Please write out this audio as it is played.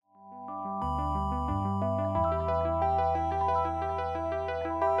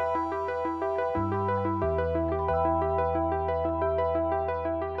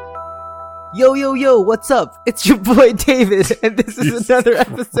Yo, yo, yo, what's up? It's your boy David, and this is another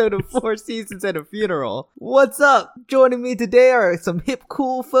episode of 4 Seasons and a Funeral. What's up? Joining me today are some hip,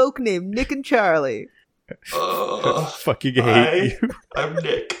 cool folk named Nick and Charlie. Fucking hate you. I'm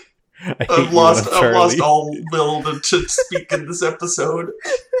Nick. I've lost all will to speak in this episode.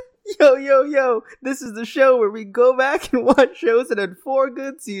 Yo, yo, yo, this is the show where we go back and watch shows that had 4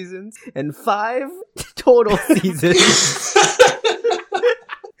 good seasons and 5 total seasons.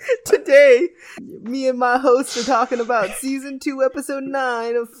 Today, me and my host are talking about Season 2, Episode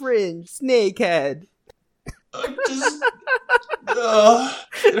 9 of Fringe, Snakehead. It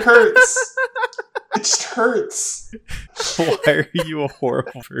hurts. It just hurts. Why are you a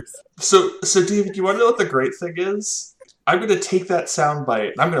horrible person? So David, you want to know what the great thing is? I'm going to take that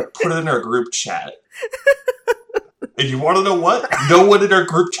soundbite and I'm going to put it in our group chat. And you want to know what? No one in our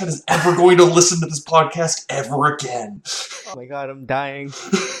group chat is ever going to listen to this podcast ever again. Oh my god, I'm dying.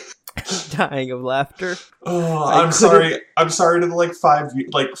 Dying of laughter. Oh, I'm sorry. I'm sorry to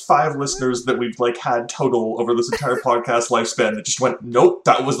the five listeners that we've had total over this entire podcast lifespan that just went, nope,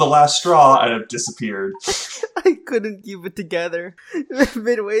 that was the last straw, and have disappeared. I couldn't keep it together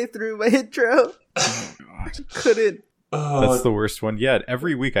midway through my intro. Oh my god. Couldn't. That's the worst one yet.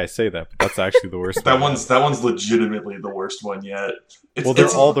 Every week I say that, but that's actually the worst that one. That one's legitimately the worst one yet. They're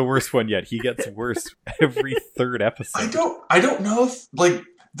all the worst one yet. He gets worse every third episode. I don't know if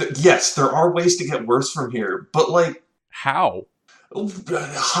yes, there are ways to get worse from here, but how?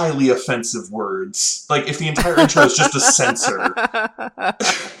 Highly offensive words. If the entire intro is just a censor.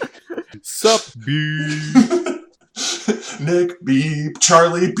 Sup, beep. Nick, beep.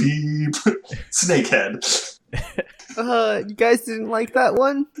 Charlie, beep. Snakehead. You guys didn't like that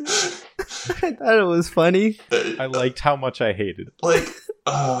one? I thought it was funny. I liked how much I hated.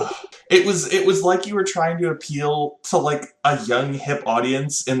 It was like you were trying to appeal to a young hip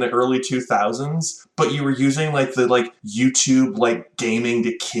audience in the early 2000s, but you were using the YouTube gaming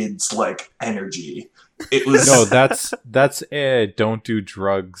to kids energy. It was No, that's a don't do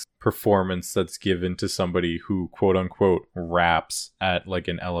drugs performance that's given to somebody who quote unquote raps at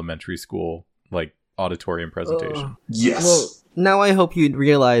an elementary school auditorium presentation. Yes. Well, now I hope you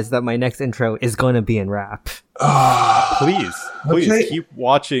realize that my next intro is going to be in rap. Please Okay. keep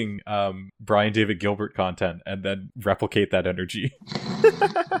watching Brian David Gilbert content and then replicate that energy.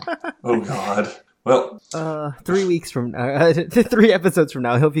 Oh god. Well, 3 weeks from 3 episodes from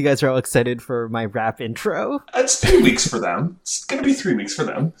now, I hope you guys are all excited for my rap intro. that's 3 weeks for them. It's gonna be 3 weeks for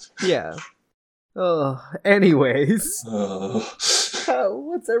them. Yeah. Anyways. Uh,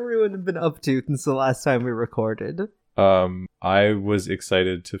 What's everyone been up to since the last time we recorded? I was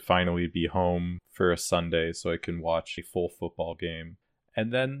excited to finally be home for a Sunday so I can watch a full football game.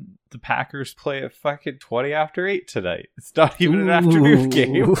 And then the Packers play at fucking 20 after 8 tonight. It's not even an afternoon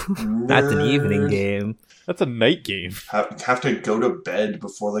game. That's an evening game. That's a night game. have to go to bed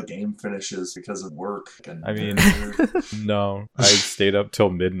before the game finishes because of work. I mean, no. I stayed up till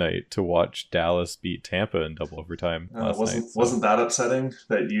midnight to watch Dallas beat Tampa in double overtime last night. Wasn't that upsetting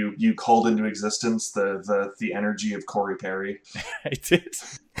that you called into existence the energy of Corey Perry? I did.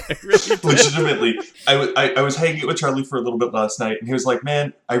 I really did. Legitimately, I was hanging out with Charlie for a little bit last night, and he was like,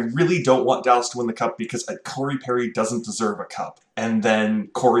 "Man, I really don't want Dallas to win the cup because Corey Perry doesn't deserve a cup." And then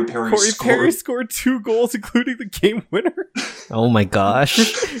Corey Perry scored 2 goals, including the game winner. Oh my gosh.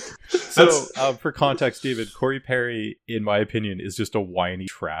 So, for context, David, Corey Perry, in my opinion, is just a whiny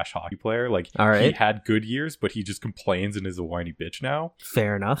trash hockey player. All right. He had good years, but he just complains and is a whiny bitch now.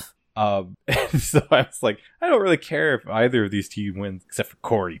 Fair enough. And so I was like, I don't really care if either of these teams wins, except for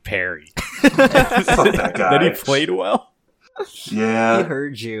Corey Perry. Fuck that guy. Then he played well. Yeah. He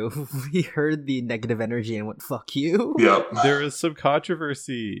heard you. He heard the negative energy and went, fuck you. Yep. There was some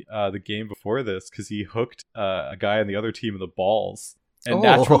controversy the game before this because he hooked a guy on the other team in the balls. And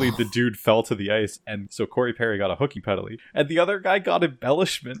naturally, the dude fell to the ice, and so Corey Perry got a hooking penalty, and the other guy got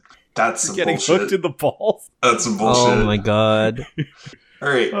embellishment That's for some getting bullshit. hooked in the balls. That's some bullshit. Oh my god. All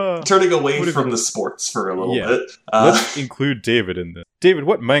right, turning away from the sports for a little bit. Let's include David in this. David,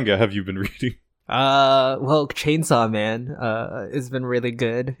 what manga have you been reading? Well, Chainsaw Man has been really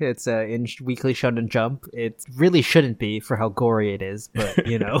good. It's in Weekly Shonen Jump. It really shouldn't be for how gory it is, but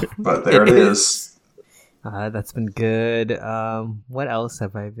you know. But there it is. That's been good. What else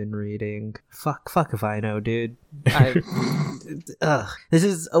have I been reading? Fuck if I know, dude. This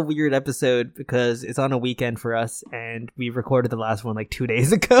is a weird episode because it's on a weekend for us, and we recorded the last one 2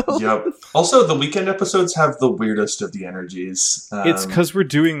 days ago. Yep. Also, the weekend episodes have the weirdest of the energies. It's because we're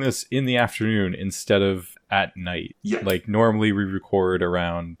doing this in the afternoon instead of at night. Yeah. Like normally we record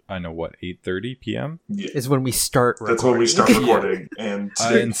around, I know what, 8:30 p.m. Yeah. Is when we start recording. That's when we start recording.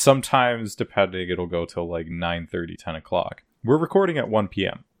 And sometimes, depending, it'll go till like 9:30, 10 o'clock. We're recording at 1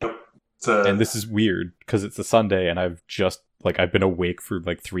 p.m. And this is weird because it's a Sunday and I've been awake for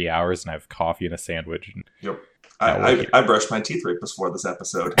like 3 hours and I have coffee and a sandwich. And Yep. I brushed my teeth right before this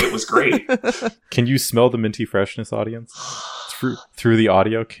episode. It was great. Can you smell the minty freshness, audience? Through the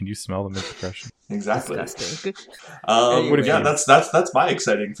audio, can you smell the minty freshness? Exactly. Disgusting. What Yeah, you- that's my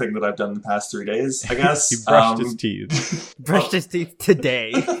exciting thing that I've done the past 3 days, I guess. He brushed his teeth. Brushed his teeth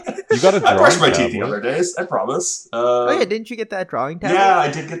today. You got a I brushed my drawing teeth the tablet. other days, I promise. Oh yeah, didn't you get that drawing tablet? Yeah,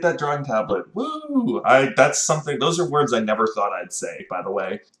 I did get that drawing tablet. Woo! That's something. Those are words I never thought I'd say, by the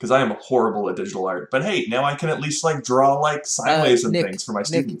way, because I am horrible at digital art. But hey, now I can at least like draw like sideways and Nick, things for my Nick,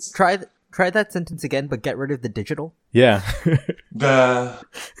 students. try that sentence again, but get rid of the digital. Yeah.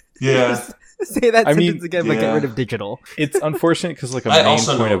 Yeah. Say that I mean, sentence again, but get yeah. rid of digital. It's unfortunate because like a I main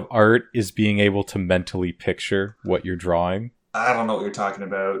also point know- of art is being able to mentally picture what you're drawing. I don't know what you're talking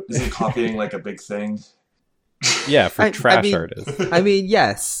about. Isn't copying like a big thing? Yeah, for I trash mean- artists. I mean,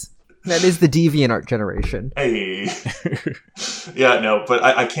 yes, that is the DeviantArt generation. Hey. Yeah, no, but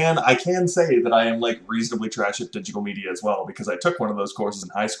I can say that I am like reasonably trash at digital media as well because I took one of those courses in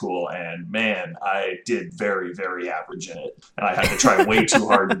high school and man, I did very, very average in it. And I had to try way too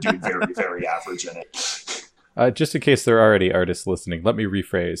hard to do very, very average in it. Just in case there are already artists listening, let me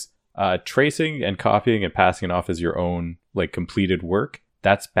rephrase. Tracing and copying and passing it off as your own like completed work,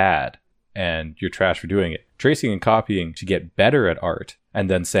 that's bad. And you're trash for doing it. Tracing and copying to get better at art and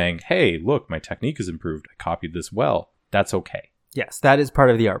then saying, hey, look, my technique has improved. I copied this well. That's okay. Yes, that is part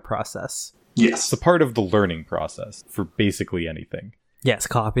of the art process. Yes. It's a part of the learning process for basically anything. Yes,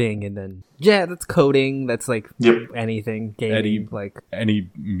 copying and then that's coding. That's like Yep. anything gaming. Like Any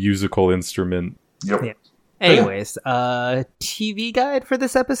musical instrument. Yep. Yeah. anyways, TV guide for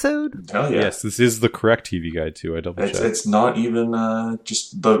this episode. Hell yeah. Yes, this is the correct TV guide too. I double checked. It's not even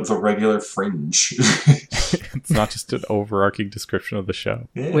just the regular Fringe. It's not just an overarching description of the show.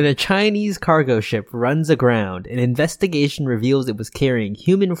 Yeah. When a Chinese cargo ship runs aground, an investigation reveals it was carrying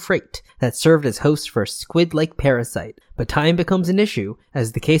human freight that served as host for a squid-like parasite. But time becomes an issue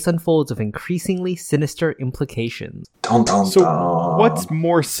as the case unfolds with increasingly sinister implications. Dun, dun, So, dun. what's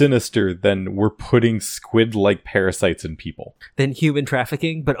more sinister than we're putting squid-like parasites in people? Then human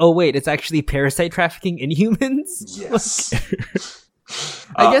trafficking, but oh wait, it's actually parasite trafficking in humans? Yes.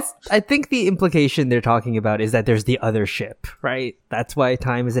 I think the implication they're talking about is that there's the other ship, right? That's why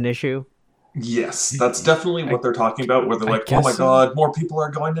time is an issue. Yes, that's definitely what they're talking about, where they're I like, oh guess my so. god, more people are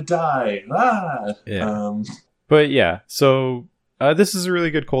going to die. Ah! Yeah. But yeah, so this is a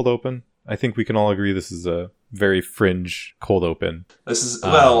really good cold open. I think we can all agree this is a very Fringe cold open. This is,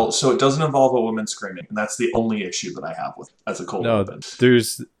 well, so it doesn't involve a woman screaming, and that's the only issue that I have with as a cold No, open.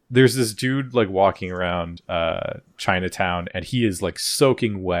 there's this dude like walking around Chinatown, and he is like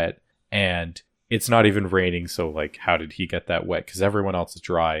soaking wet, and it's not even raining. So like, how did he get that wet? Because everyone else is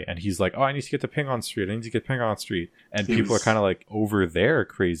dry, and he's like, "Oh, I need to get to Ping On Street. I need to get Ping On Street." And He people was- are kind of like, "Over there,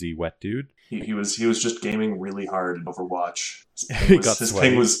 crazy wet dude." He was just gaming really hard in Overwatch. He got His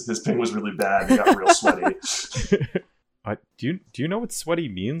sweaty. ping was really bad. He got real sweaty. Do you know what sweaty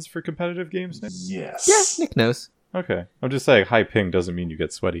means for competitive games, Nick? Yes. Yeah, Nick knows. Okay, I'm just saying high ping doesn't mean you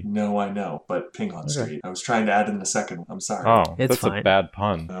get sweaty. No, I know, but Ping On Okay. Street. I was trying to add in the second one. I'm sorry. Oh, It's that's fine. a bad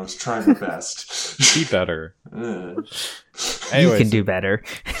pun. I was trying my best. Be better. Uh, You Anyways, can do better.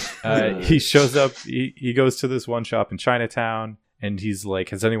 he shows up. He goes to this one shop in Chinatown, and he's like,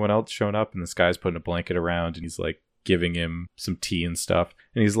 "Has anyone else shown up?" And this guy's putting a blanket around, and he's like giving him some tea and stuff.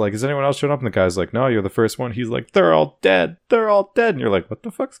 And he's like, "Has anyone else shown up?" And the guy's like, "No, you're the first one." He's like, "They're all dead. They're all dead." And you're like, "What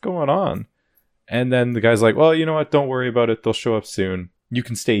the fuck's going on?" And then the guy's like, "Well, you know what? Don't worry about it. They'll show up soon. You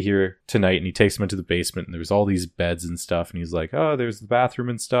can stay here tonight." And he takes him into the basement, and there's all these beds and stuff. And he's like, "Oh, there's the bathroom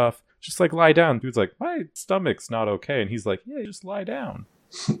and stuff. Just like lie down." Dude's like, "My stomach's not okay." And he's like, "Yeah, just lie down."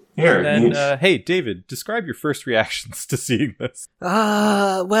 Here. And then, hey, David, describe your first reactions to seeing this.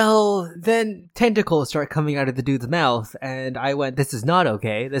 Well, then tentacles start coming out of the dude's mouth, and I went, this is not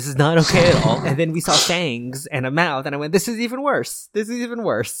okay. This is not okay at all. And then we saw fangs and a mouth, and I went, this is even worse. This is even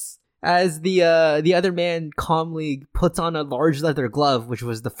worse. As the other man calmly puts on a large leather glove, which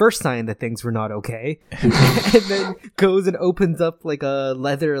was the first sign that things were not okay, and then goes and opens up like a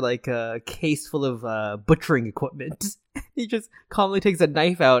leather, like a case full of butchering equipment. He just calmly takes a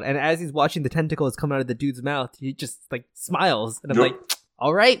knife out, and as he's watching the tentacles come out of the dude's mouth, he just like smiles, and I'm Yep. like,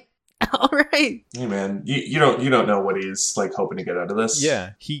 all right, All right. Hey man, you don't know what he's like hoping to get out of this.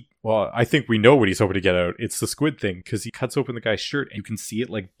 Yeah, well, I think we know what he's hoping to get out. It's the squid thing, because he cuts open the guy's shirt and you can see it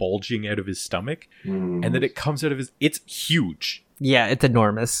like bulging out of his stomach, and then it comes out of it's huge. Yeah, it's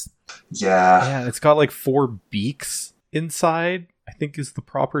enormous. Yeah. Yeah, it's got like 4 beaks inside, I think is the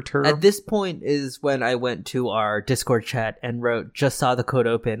proper term. At this point is when I went to our Discord chat and wrote, "Just saw the code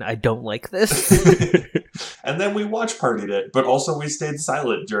open. I don't like this." And then we watch partied it, but also we stayed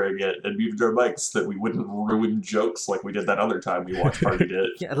silent during it and muted our mics that we wouldn't ruin jokes like we did that other time we watch partied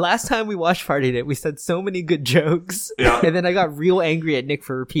it. Yeah, last time we watched Partied It, we said so many good jokes. Yeah. And then I got real angry at Nick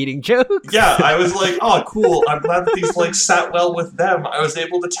for repeating jokes. Yeah, I was like, oh, cool. I'm glad that these like sat well with them. I was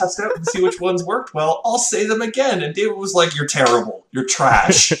able to test out and see which ones worked well. I'll say them again. And David was like, you're terrible. You're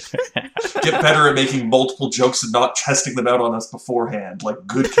trash. Get better at making multiple jokes and not testing them out on us beforehand, like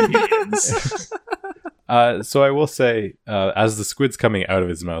good comedians. So I will say, as the squid's coming out of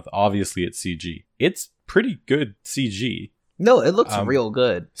his mouth, obviously it's CG. It's pretty good CG. No, it looks real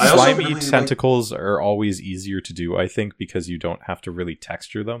good. I also Slimy really tentacles are always easier to do, I think, because you don't have to really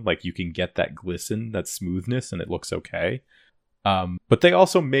texture them. Like, you can get that glisten, that smoothness, and it looks okay. But they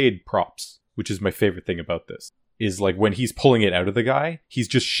also made props, which is my favorite thing about this. Is like when he's pulling it out of the guy, he's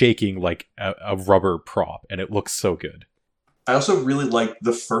just shaking like a rubber prop, and it looks so good. I also really like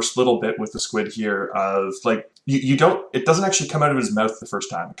the first little bit with the squid here of like you don't it doesn't actually come out of his mouth the first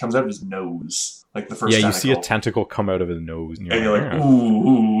time. It comes out of his nose. Like the first you tentacle. see a tentacle come out of his nose and you're like,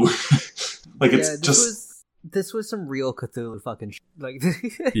 ooh. Like it's this was some real Cthulhu fucking like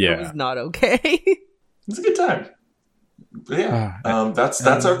yeah. It was not okay. It's a good time. But yeah. That's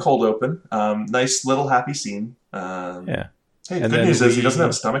our cold open. Nice little happy scene. Yeah. Hey, the good news is he doesn't have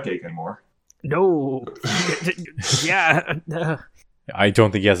a stomach ache anymore. No. Yeah. I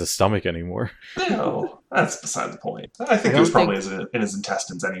don't think he has a stomach anymore. No, that's beside the point. I think it was probably in his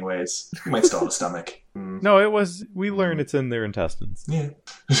intestines anyways. He might still have a stomach. No, it was... We learn it's in their intestines. Yeah.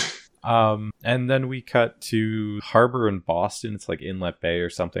 And then we cut to harbor in Boston. It's like Inlet Bay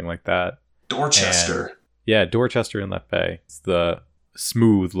or something like that. Dorchester. Dorchester Inlet Bay. It's the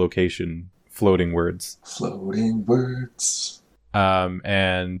smooth location. Floating words. Floating words.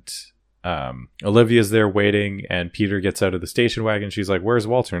 Olivia's there waiting, and Peter gets out of the station wagon. She's like, where's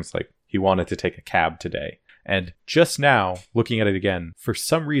Walter? And it's like, he wanted to take a cab today. And just now, looking at it again, for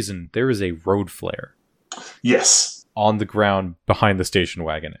some reason, there is a road flare. Yes. On the ground behind the station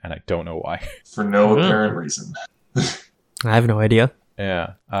wagon, and I don't know why. For no apparent reason. I have no idea.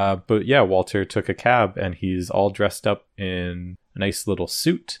 Yeah. But yeah, Walter took a cab, and he's all dressed up in a nice little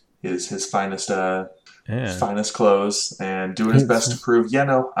suit. His finest clothes, and doing his best to prove,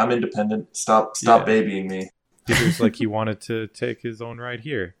 I'm independent. Stop babying me. Peter's like, he wanted to take his own ride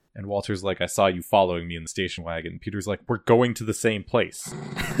here. And Walter's like, I saw you following me in the station wagon. Peter's like, we're going to the same place.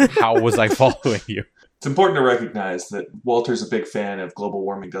 How was I following you? It's important to recognize that Walter's a big fan of global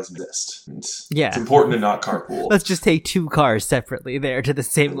warming doesn't exist. It's important to not carpool. Let's just take 2 cars separately there to the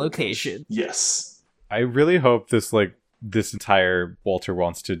same location. Yes. I really hope this entire Walter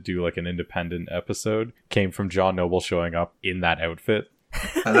wants to do like an independent episode came from John Noble showing up in that outfit.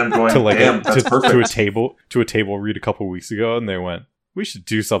 And then going, that's perfect. to a table read a couple weeks ago, and they went, we should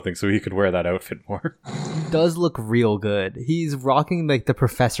do something so he could wear that outfit more. Does look real good. He's rocking like the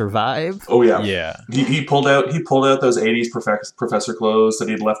professor vibe. Oh yeah. Yeah. He pulled out those 80s professor clothes that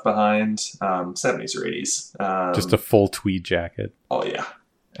he'd left behind, 70s or 80s. Just a full tweed jacket. Oh yeah.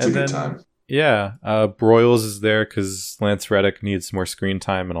 It's a good time. Yeah, Broyles is there because Lance Reddick needs more screen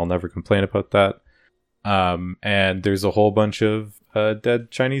time, and I'll never complain about that. And there's a whole bunch of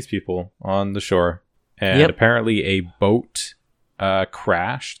dead Chinese people on the shore. And apparently a boat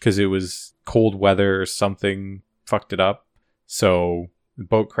crashed because it was cold weather or something fucked it up. So the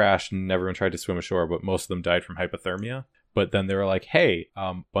boat crashed and everyone tried to swim ashore, but most of them died from hypothermia. But then they were like, hey,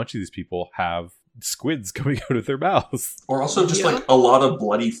 a bunch of these people have squids coming out of their mouths. Or also just like a lot of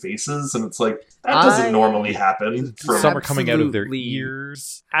bloody faces, and it's like, that doesn't normally happen. Some are coming out of their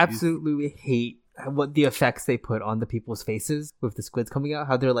ears. Absolutely hate what the effects they put on the people's faces with the squids coming out,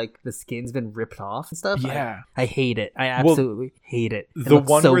 how they're like, the skin's been ripped off and stuff. Yeah. I hate it. I absolutely hate it. The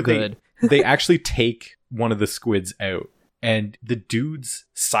one so where good. they actually take one of the squids out, and the dude's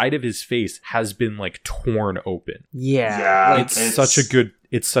side of his face has been like torn open. Yeah. Like, it's such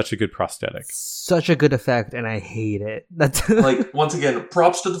a good prosthetic. Such a good effect, and I hate it. That's like, once again,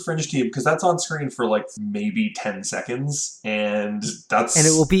 props to the Fringe team, because that's on screen for like maybe 10 seconds, and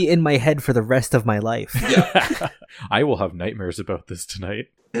it will be in my head for the rest of my life. Yeah. I will have nightmares about this tonight.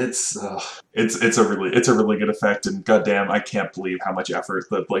 It's a really good effect, and goddamn, I can't believe how much effort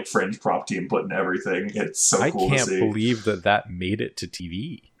the like Fringe prop team put in everything. It's so cool to see. I can't believe that made it to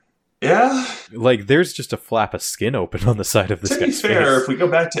TV. Yeah. Like, there's just a flap of skin open on the side of this To be guy's fair, face. if we go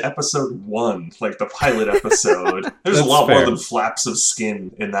back to episode 1, like the pilot episode, there's a That's lot more fair. than flaps of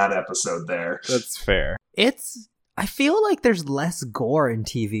skin in that episode there. That's fair. I feel like there's less gore in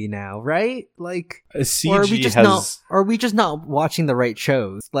TV now, right? Like, CG or are we just has... not watching the right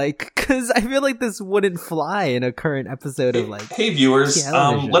shows? Like, because I feel like this wouldn't fly in a current episode of like. Hey viewers,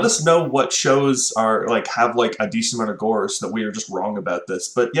 television. let us know what shows are like have like a decent amount of gore, so that we are just wrong about this.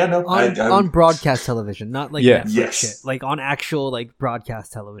 But yeah, no, On broadcast television, not like Yeah. Netflix Yes. shit, like on actual like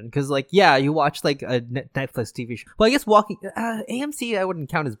broadcast television. Because like, yeah, you watch like a Netflix TV show. Well, I guess AMC I wouldn't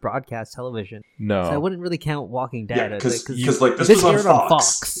count as broadcast television. No. So I wouldn't really count Walking Dead. yeah, as, because like this this was on aired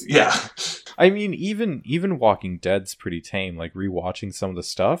Fox. Yeah, I mean, even Walking Dead's pretty tame. Like, rewatching some of the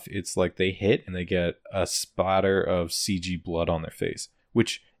stuff, it's like they hit and they get a splatter of CG blood on their face,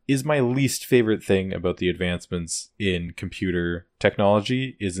 which is my least favorite thing about the advancements in computer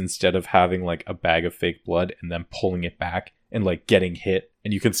technology, is instead of having like a bag of fake blood and then pulling it back and like getting hit,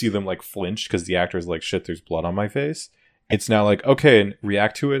 and you can see them like flinch because the actor's like, shit, there's blood on my face. It's now like, okay,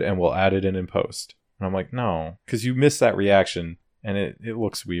 react to it and we'll add it in post. And I'm like, no, because you miss that reaction and it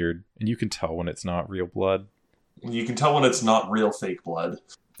looks weird. And you can tell when it's not real blood. you can tell when it's not real fake blood.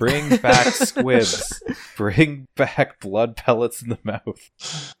 Bring back squibs. Bring back blood pellets in the mouth.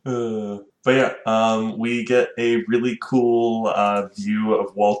 But yeah, we get a really cool view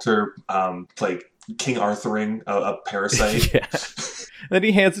of Walter, like King Arthuring a parasite. Yeah. Then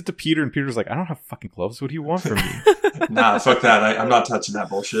he hands it to Peter, and Peter's like, I don't have fucking gloves. What do you want from me? Nah, fuck that. I'm not touching that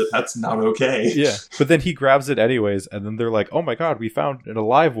bullshit. That's not okay. Yeah. But then he grabs it anyways, and then they're like, oh my god, we found an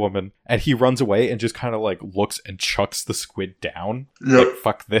alive woman. And he runs away and just kind of like looks and chucks the squid down. Yep. Like,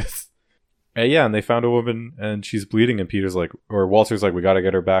 fuck this. And yeah, and they found a woman and she's bleeding, and Peter's like, or Walter's like, we gotta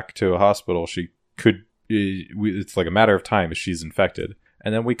get her back to a hospital. She could, it's like a matter of time if she's infected.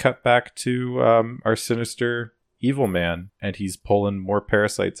 And then we cut back to our sinister evil man, and he's pulling more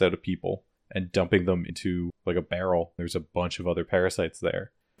parasites out of people and dumping them into like a barrel. There's a bunch of other parasites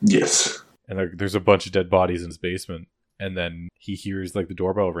there. Yes. And there's a bunch of dead bodies in his basement. And then he hears like the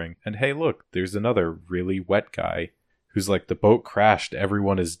doorbell ring. And hey, look, there's another really wet guy who's like, the boat crashed.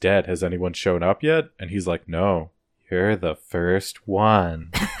 Everyone is dead. Has anyone shown up yet? And he's like, no, you're the first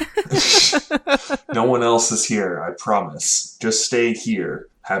one. No one else is here, I promise. Just stay here,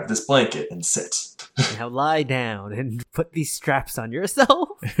 have this blanket, and sit. Now lie down and put these straps on yourself.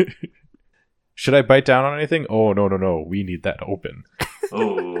 Should I bite down on anything? Oh, no. We need that open.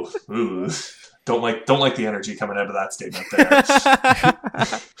 Oh, ooh. Don't like the energy coming out of that statement there.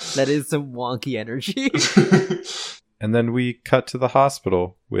 That is some wonky energy. And then we cut to the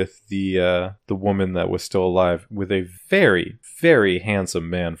hospital with the woman that was still alive with a very, very handsome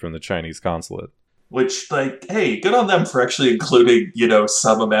man from the Chinese consulate. Which, like, hey, good on them for actually including,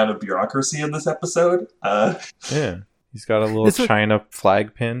 some amount of bureaucracy in this episode. Yeah. He's got a little China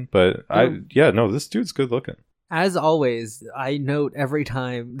flag pin, but this dude's good looking. As always, I note every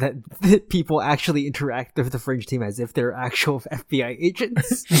time that people actually interact with the Fringe team as if they're actual FBI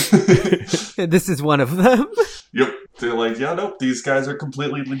agents. And this is one of them. Yep. They're like, yeah, nope, these guys are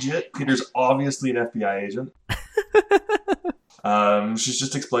completely legit. Peter's obviously an FBI agent. She's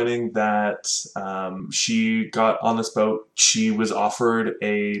just explaining that she got on this boat. She was offered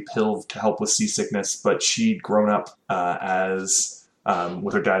a pill to help with seasickness, but she'd grown up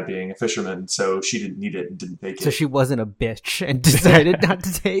with her dad being a fisherman, so she didn't need it and didn't take it. So she wasn't a bitch and decided not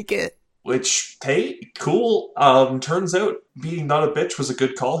to take it. Which, hey, cool. Turns out being not a bitch was a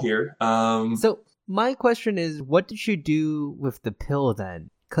good call here. So my question is, what did she do with the pill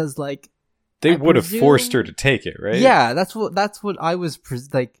then? Because they would have forced her to take it, right? Yeah, that's what I was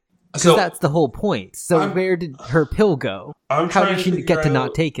like. Because that's the whole point. So where did her pill go? How did she get to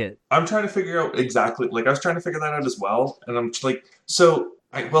not take it? I'm trying to figure out exactly. I was trying to figure that out as well, and I'm just like,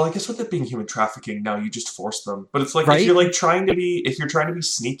 I guess with it being human trafficking, now you just force them. But it's like, right? if you're trying to be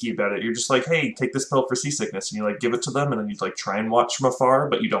sneaky about it, you're just like, hey, take this pill for seasickness, and you give it to them, and then you try and watch from afar,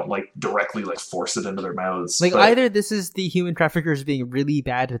 but you don't directly force it into their mouths. Either this is the human traffickers being really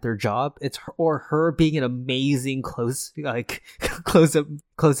bad at their job, or her being an amazing close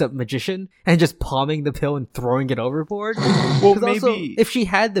up magician and just palming the pill and throwing it overboard. Well, maybe also, if she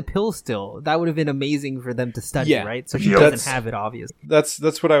had the pill still, that would have been amazing for them to study, right? So she doesn't have it, obviously.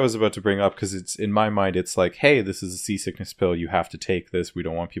 That's what I was about to bring up, because it's in my mind, it's like, hey, this is a seasickness pill. You have to take this. We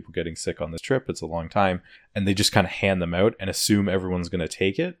don't want people getting sick on this trip. It's a long time. And they just kind of hand them out and assume everyone's going to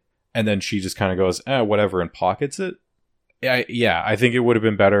take it. And then she just kind of goes, whatever, and pockets it. I think it would have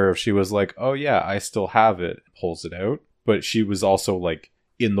been better if she was like, oh yeah, I still have it, pulls it out. But she was also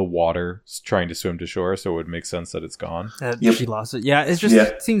in the water trying to swim to shore, so it would make sense that it's gone. Yep. She lost it. Yeah, it's just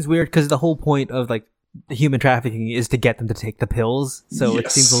it seems weird because the whole point of like human trafficking is to get them to take the pills. So it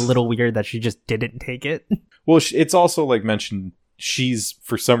seems a little weird that she just didn't take it. Well, it's also like mentioned she's,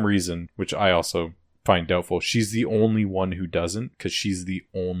 for some reason, which I also find doubtful, she's the only one who doesn't, because she's the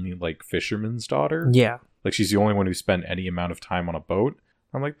only like fisherman's daughter. Yeah. Like she's the only one who spent any amount of time on a boat.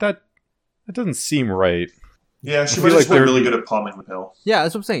 I'm like, that doesn't seem right. Yeah, she I was feel like like really good at palming the pill. Yeah,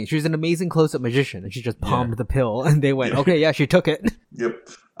 that's what I'm saying. She was an amazing close-up magician, and she just palmed the pill, and they went, okay, yeah, she took it. Yep.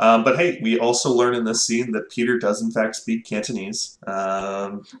 But hey, we also learn in this scene that Peter does in fact speak Cantonese.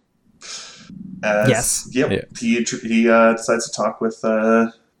 Yes. Yep. Yeah. He decides to talk with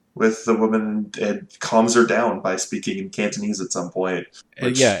the woman and calms her down by speaking in Cantonese at some point.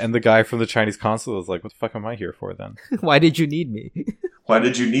 And the guy from the Chinese consulate is like, what the fuck am I here for then? Why did you need me? Why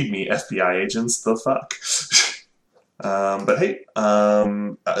did you need me, FBI agents? The fuck? But hey,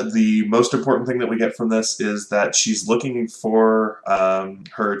 the most important thing that we get from this is that she's looking for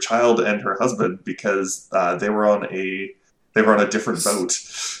her child and her husband because they were on a different boat.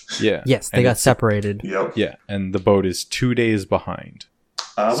 Yeah. Yes, they got separated. Yep. Yeah, and the boat is 2 days behind.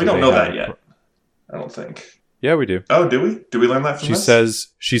 We don't know that yet. I don't think. Yeah, we do. Oh, do we? Do we learn that from this?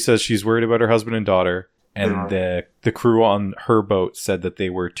 She says she's worried about her husband and daughter, and the crew on her boat said that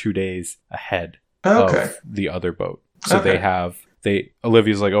they were 2 days ahead of the other boat. So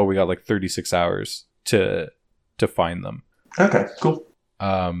Olivia's like, oh, we got like 36 hours to find them. Okay, cool.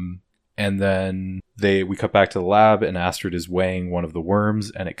 And then we cut back to the lab, and Astrid is weighing one of the worms,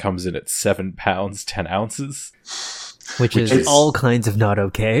 and it comes in at 7 pounds 10 ounces, which is all kinds of not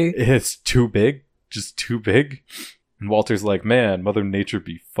okay. It's too big, just too big. And Walter's like, man, Mother Nature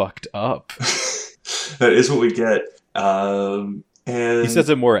be fucked up. That is what we get. And he says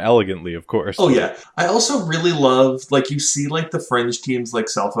it more elegantly, of course. Oh yeah, I also really love, like, you see like the Fringe team's like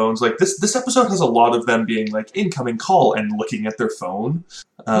cell phones. Like this episode has a lot of them being like incoming call and looking at their phone.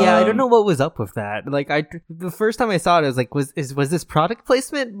 Yeah, I don't know what was up with that. Like, the first time I saw it, I was like, was this product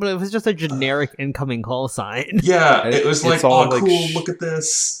placement? But it was just a generic incoming call sign. Yeah, it was like, oh, like cool, look at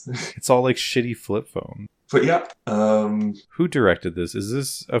this. It's all like shitty flip phone. But yeah, who directed this? Is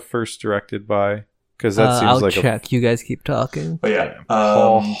this a first directed by? Because that seems I'll like check. You guys keep talking. But yeah,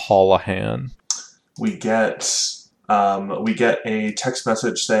 Paul Holohan. We get a text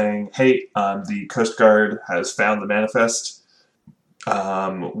message saying, "Hey, the Coast Guard has found the manifest.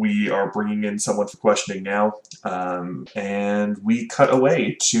 We are bringing in someone for questioning now." And we cut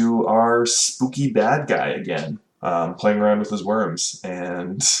away to our spooky bad guy again, playing around with his worms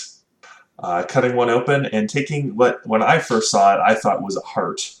and cutting one open and taking what, when I first saw it, I thought was a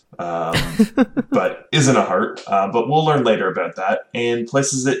heart. But isn't a heart, but we'll learn later about that, and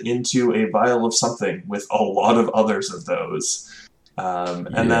places it into a vial of something with a lot of others of those.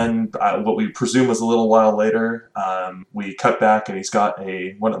 And then what we presume was a little while later, we cut back and he's got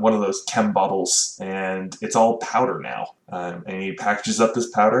one of those chem bottles, and it's all powder now. And he packages up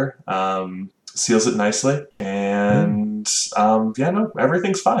this powder, seals it nicely, and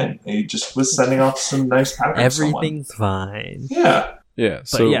everything's fine. He just was sending off some nice powder. Everything's fine. Yeah. Yeah,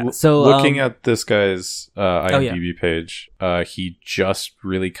 so looking at this guy's IMDb page, he just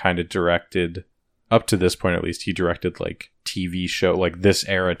really kind of directed, up to this point at least, he directed like TV show, like this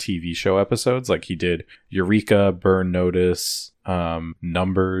era TV show episodes. Like he did Eureka, Burn Notice,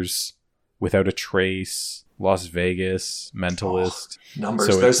 Numbers, Without a Trace, Las Vegas, Mentalist. Numbers.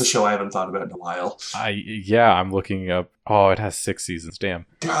 So there's a show I haven't thought about in a while. I'm looking up. Oh, it has 6 seasons. Damn.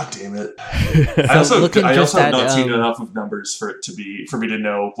 God damn it. I also have not seen enough of Numbers for me to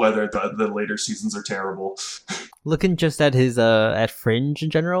know whether the later seasons are terrible. Looking just at his at Fringe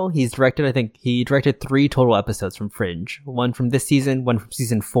in general, he directed 3 total episodes from Fringe. One from this season, one from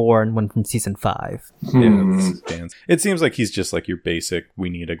season 4, and one from season 5. Yeah, it seems like he's just like your basic, we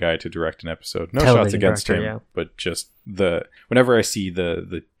need a guy to direct an episode. No shots against him, but just whenever I see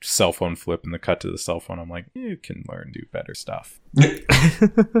the cell phone flip and the cut to the cell phone, I'm like, you can learn to do better stuff.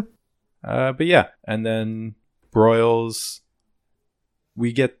 But yeah, and then Broyles,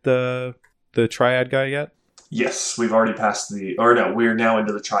 we get the triad guy yet? Yes, we've already passed we're now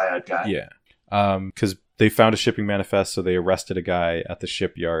into the triad guy. Yeah. Because they found a shipping manifest, so they arrested a guy at the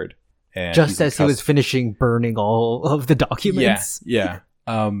shipyard. And just as he was finishing burning all of the documents. Yeah.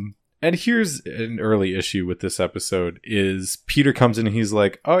 And here's an early issue with this episode is Peter comes in and he's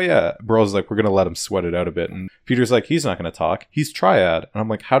like, oh yeah, Bro's like, we're going to let him sweat it out a bit. And Peter's like, he's not going to talk. He's triad. And I'm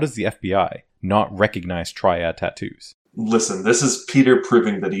like, how does the FBI not recognize triad tattoos? Listen, this is Peter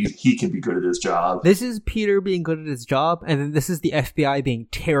proving that he can be good at his job. This is Peter being good at his job, and then this is the FBI being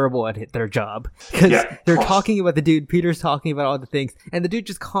terrible at their job. Because they're talking about the dude, Peter's talking about all the things, and the dude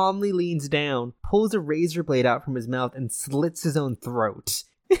just calmly leans down, pulls a razor blade out from his mouth, and slits his own throat.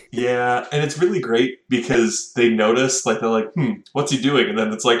 Yeah, and it's really great because they notice, like, they're like, what's he doing? And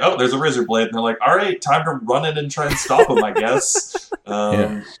then it's like, oh, there's a razor blade. And they're like, all right, time to run in and try and stop him, I guess.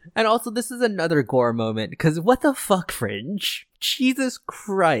 Yeah. And also, this is another gore moment, because what the fuck, Fringe? Jesus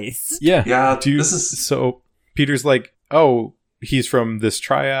Christ. Yeah. This is... So Peter's like, oh, he's from this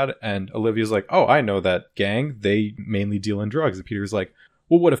triad, and Olivia's like, oh, I know that gang. They mainly deal in drugs. And Peter's like,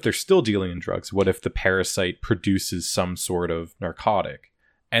 well, what if they're still dealing in drugs? What if the parasite produces some sort of narcotic?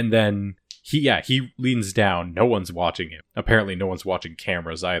 And then he leans down. No one's watching him. Apparently no one's watching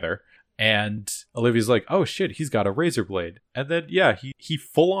cameras either. And Olivia's like, oh shit, he's got a razor blade. And then, he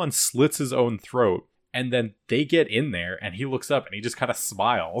full on slits his own throat. And then they get in there and he looks up and he just kind of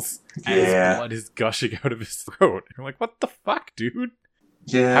smiles. And his blood is gushing out of his throat. And you're like, what the fuck, dude?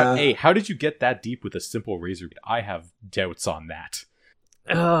 Yeah. How did you get that deep with a simple razor blade? I have doubts on that.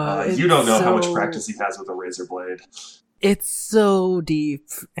 You don't know how much practice he has with a razor blade. It's so deep,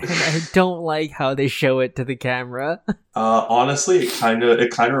 and I don't like how they show it to the camera. Honestly,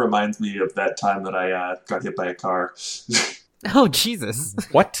 it kind of reminds me of that time that I got hit by a car. Oh Jesus!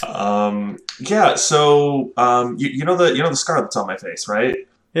 What? Yeah. So, you know the scar that's on my face, right?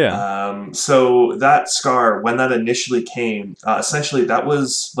 Yeah. So that scar, when that initially came, essentially that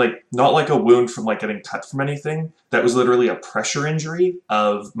was like not like a wound from like getting cut from anything. That was literally a pressure injury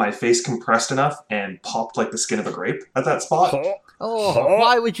of my face compressed enough and popped like the skin of a grape at that spot. Oh,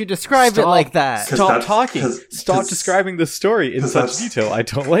 why would you describe it like that? Stop talking. Stop describing the story in such detail. I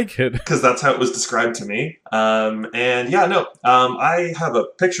don't like it. Because that's how it was described to me. I have a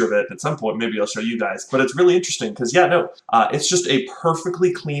picture of it at some point. Maybe I'll show you guys. But it's really interesting because, it's just a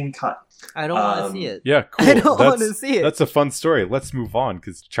perfectly clean cut. I don't want to see it. Yeah, cool. I don't want to see it. That's a fun story. Let's move on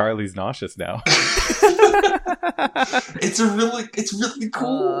because Charlie's nauseous now. It's really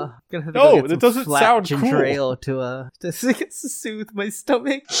cool. No, that doesn't sound ginger ale to soothe my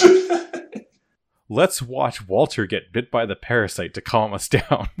stomach. Let's watch Walter get bit by the parasite to calm us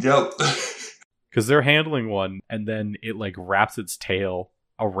down. Yep. Because they're handling one, and then it like wraps its tail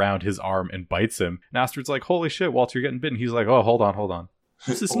around his arm and bites him. And Astrid's like, "Holy shit, Walter, you're getting bitten." He's like, "Oh, hold on.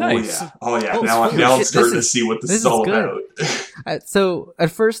 This is nice." Oh yeah. Now I'm starting to see what this is all about. So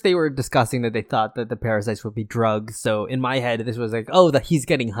at first they were discussing that they thought that the parasites would be drugs. So in my head, this was like, oh, that he's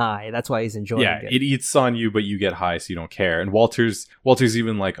getting high. That's why he's enjoying it. Yeah, it eats on you, but you get high, so you don't care. And Walter's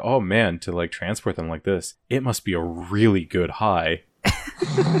even like, oh man, to like transport them like this, it must be a really good high.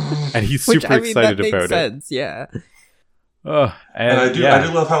 And he's super excited that about makes sense, it. Yeah. And I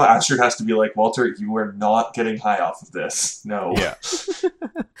do love how Astrid has to be like, Walter, you are not getting high off of this. No. Yeah.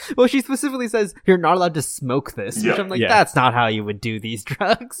 Well, she specifically says you're not allowed to smoke this, which I'm like, that's not how you would do these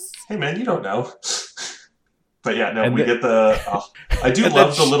drugs. Hey man, you don't know. But yeah, no, get the... I do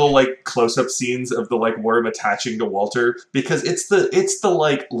love the little, like, close-up scenes of the, like, worm attaching to Walter, because it's the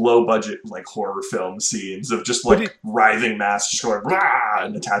like, low-budget, like, horror film scenes of just, like, writhing mass just going, rah,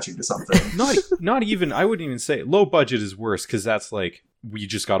 and attaching to something. Not even, I wouldn't even say, low budget is worse, because that's, like, we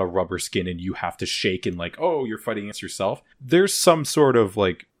just got a rubber skin and you have to shake and, like, oh, you're fighting against yourself. There's some sort of,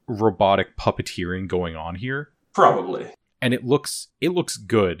 like, robotic puppeteering going on here. Probably. And it looks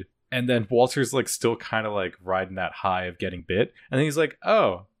good. And then Walter's like still kind of like riding that high of getting bit. And then he's like,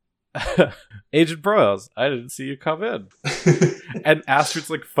 oh, Agent Burroughs, I didn't see you come in. And Astrid's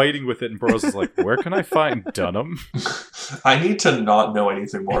like fighting with it. And Burroughs is like, where can I find Dunham? I need to not know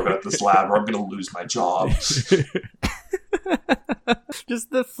anything more about this lab or I'm going to lose my job. Just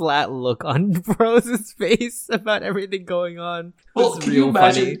the flat look on Burroughs' face about everything going on. Well, can you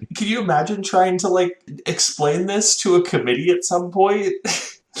imagine trying to like explain this to a committee at some point?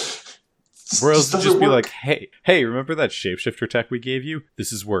 Burroughs would just be like, hey, remember that shapeshifter tech we gave you?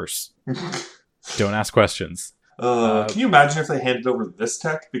 This is worse. Don't ask questions. Can you imagine if they handed over this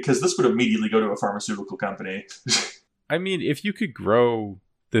tech? Because this would immediately go to a pharmaceutical company. I mean, if you could grow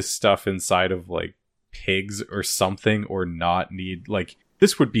this stuff inside of, like, pigs or something, or not need, like,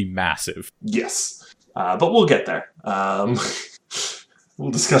 this would be massive. Yes. But we'll get there.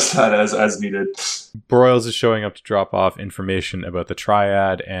 We'll discuss that as needed. Broyles is showing up to drop off information about the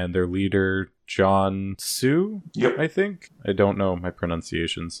Triad and their leader, John Sue. Yep. I think. I don't know my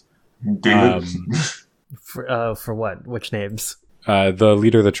pronunciations. For what? Which names? The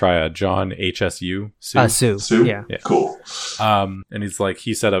leader of the Triad, John HSU. Sue. Sue? Yeah. Cool. And he's like,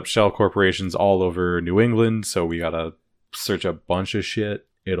 he set up shell corporations all over New England, so we gotta search a bunch of shit.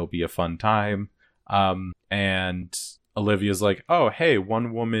 It'll be a fun time. And Olivia's like, oh, hey,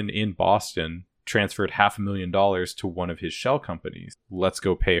 one woman in Boston transferred $500,000 to one of his shell companies. Let's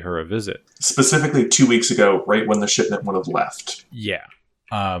go pay her a visit. Specifically 2 weeks ago, right when the shipment would have left. Yeah.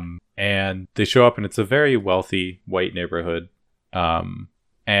 And they show up, and it's a very wealthy white neighborhood.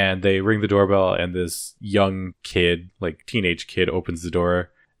 And they ring the doorbell, and this young kid, like teenage kid, opens the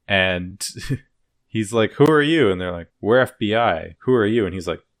door, and he's like, who are you? And they're like, we're FBI. Who are you? And he's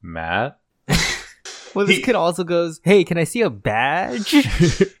like, Matt. Well, this kid also goes, hey, can I see a badge?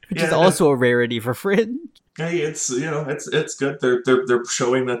 Which is also a rarity for Fringe. Hey, it's it's good. They're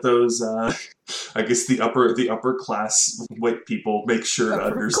showing that those I guess the upper class white people make sure to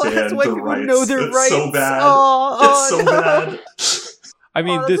understand the rights. Know their rights. So bad. It's so bad. I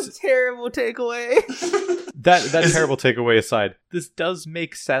mean, this is a terrible takeaway. that terrible takeaway aside, this does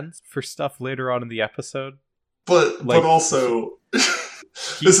make sense for stuff later on in the episode. But also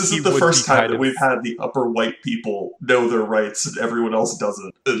this isn't the first time that we've had the upper white people know their rights and everyone else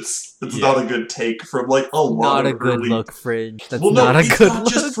doesn't. It's not a good take from like a lot of good look, Fringe. That's not a good look.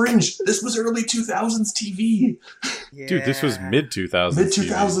 Just Fringe. This was early 2000s TV. Yeah. Dude, this was mid 2000s. Mid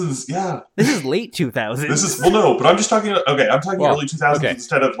 2000s, yeah. This is late 2000s. This is no, but I'm just talking. Okay, I'm talking early 2000s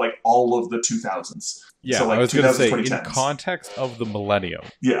instead of like all of the 2000s. Yeah, so, like, I was going to say, in 2010s. Context of the millennium.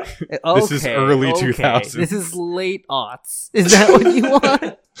 Yeah. This is early 2000s. This is late aughts. Is that what you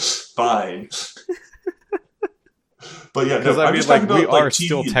want? Fine. But yeah, because no, I mean, like, we are TV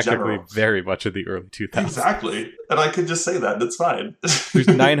still technically general. very much in the early 2000s. Exactly. And I could just say that. It's fine. There's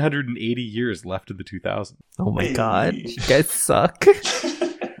 980 years left of the 2000s. Oh my god. You guys suck.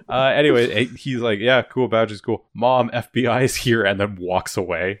 Anyway, he's like, yeah, cool, badge is cool. Mom, FBI is here, and then walks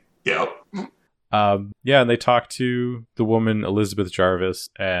away. Yep. Yeah, and they talk to the woman, Elizabeth Jarvis,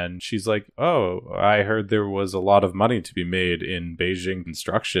 and she's like, oh, I heard there was a lot of money to be made in Beijing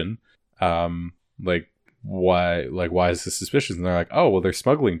construction. Why is this suspicious? And they're like, oh, well, they're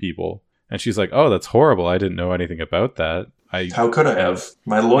smuggling people. And she's like, oh, that's horrible. I didn't know anything about that. How could I have?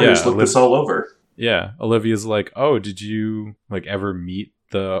 My lawyers looked this all over. Yeah, Olivia's like, oh, did you ever meet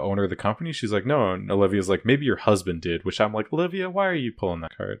the owner of the company? She's like, no. And Olivia's like, maybe your husband did. Which I'm like, Olivia, why are you pulling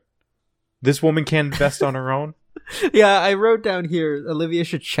that card? This woman can't invest on her own. Yeah, I wrote down here, Olivia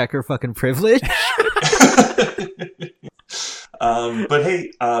should check her fucking privilege. But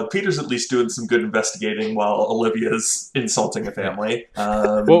hey, Peter's at least doing some good investigating while Olivia's insulting a family.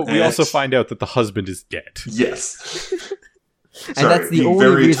 Well, we also find out that the husband is dead. Yes. And that's the only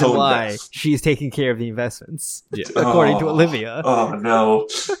reason why she's taking care of the investments, according to Olivia. Oh, no.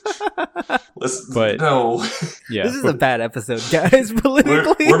 No. Yeah, this is a bad episode, guys,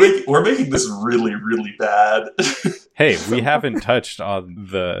 politically. We're making this really, really bad. Hey, we haven't touched on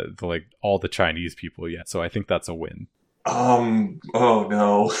the all the Chinese people yet, so I think that's a win. Oh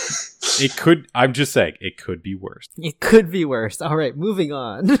no. I'm just saying, it could be worse. It could be worse. All right, moving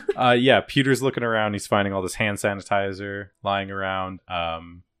on. Yeah, Peter's looking around. He's finding all this hand sanitizer lying around.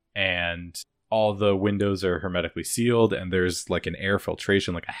 And all the windows are hermetically sealed, and there's like an air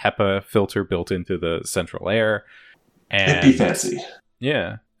filtration, like a HEPA filter built into the central air. And it'd be fancy. Yeah.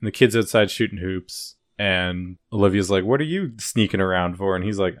 And the kid's outside shooting hoops. And Olivia's like, what are you sneaking around for? And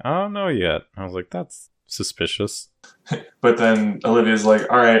he's like, I don't know yet. I was like, that's suspicious. But then Olivia's like,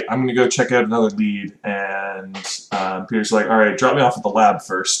 all right, I'm going to go check out another lead. And Peter's like, all right, drop me off at the lab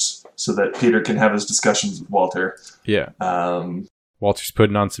first so that Peter can have his discussions with Walter. Yeah. Walter's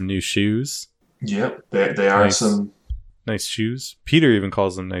putting on some new shoes. Yep, they are some nice shoes. Peter even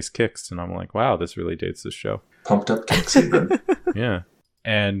calls them nice kicks. And I'm like, wow, this really dates this show. Pumped up kicks even. Yeah.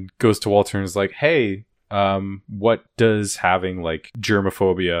 And goes to Walter and is like, hey, what does having like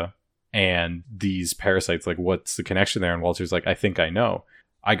germophobia and these parasites, like, what's the connection there? And Walter's like, I think I know.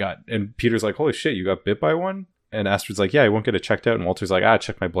 And Peter's like, holy shit, you got bit by one? And Astrid's like, yeah, I won't get it checked out. And Walter's like,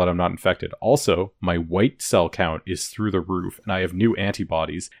 check my blood, I'm not infected. Also, my white cell count is through the roof, and I have new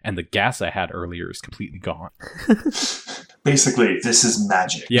antibodies, and the gas I had earlier is completely gone. Basically, this is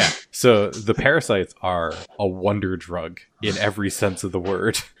magic. Yeah, so the parasites are a wonder drug in every sense of the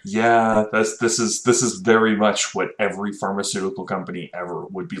word. Yeah, this is very much what every pharmaceutical company ever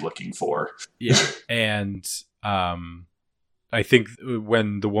would be looking for. Yeah, and I think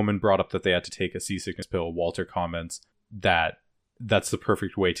when the woman brought up that they had to take a seasickness pill, Walter comments that that's the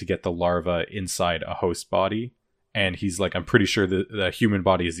perfect way to get the larva inside a host body. And he's like, I'm pretty sure the human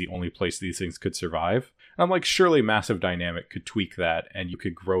body is the only place these things could survive. And I'm like, surely Massive Dynamic could tweak that and you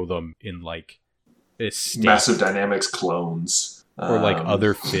could grow them in like a state. Massive Dynamics clones. Or like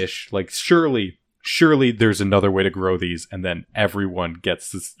other fish. Like surely surely there's another way to grow these, and then everyone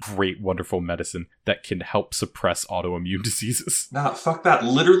gets this great, wonderful medicine that can help suppress autoimmune diseases. Nah, fuck that.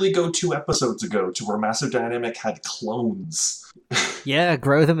 Literally go 2 episodes ago to where Massive Dynamic had clones. Yeah,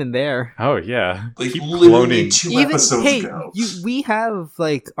 grow them in there. Oh, yeah. Like, Keep literally cloning. 2 episodes ago. We have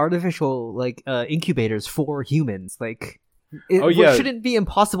like artificial like incubators for humans. Like, yeah. It shouldn't be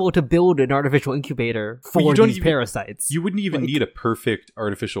impossible to build an artificial incubator for you don't these even- parasites. You wouldn't even Like- need a perfect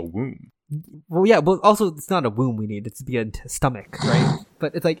artificial womb. Well, yeah, but also it's not a womb we need; it's to be a stomach, right?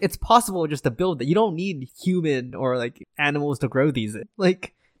 But it's like it's possible just to build that. You don't need human or like animals to grow these.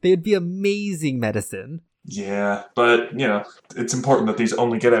 Like they'd be amazing medicine. Yeah, but, you know, it's important that these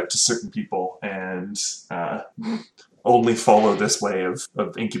only get out to certain people and only follow this way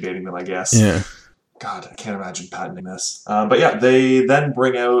of incubating them, I guess. Yeah. God, I can't imagine patenting this. But yeah, they then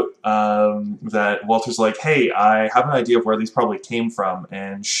bring out that Walter's like, hey, I have an idea of where these probably came from,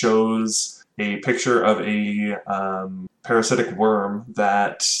 and shows a picture of a parasitic worm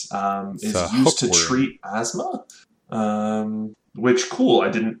that is a used to hookworm. treat asthma. Which, cool.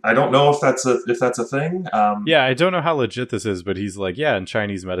 I don't know if that's a thing. Yeah, I don't know how legit this is, but he's like, yeah, in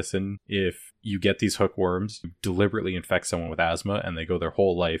Chinese medicine, if you get these hookworms, you deliberately infect someone with asthma, and they go their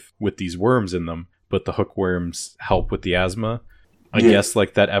whole life with these worms in them, but the hookworms help with the asthma. I Yeah. guess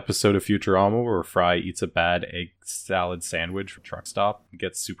like that episode of Futurama where Fry eats a bad egg salad sandwich from Truck Stop and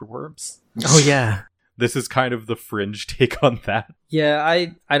gets superworms. Oh yeah, This is kind of the fringe take on that. yeah.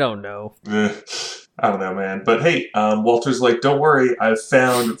 I don't know. I don't know, man. But hey, Walter's like, don't worry. I've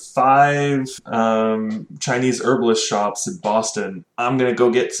found 5 Chinese herbalist shops in Boston. I'm going to go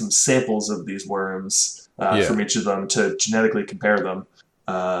get some samples of these worms from each of them to genetically compare them.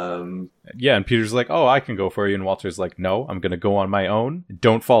 Yeah, and Peter's like, oh, I can go for you. And Walter's like, no, I'm going to go on my own.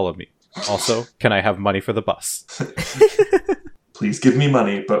 Don't follow me. Also, can I have money for the bus? Please give me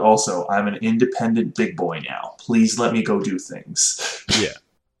money, but also I'm an independent big boy now. Please let me go do things. Yeah.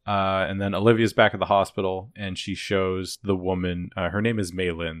 And then Olivia's back at the hospital, and she shows the woman, her name is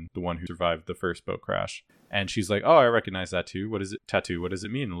Maylin, the one who survived the first boat crash. And she's like, oh, I recognize that too. What is it? Tattoo. What does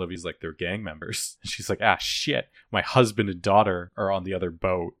it mean? And Olivia's like, they're gang members. And she's like, ah, shit. My husband and daughter are on the other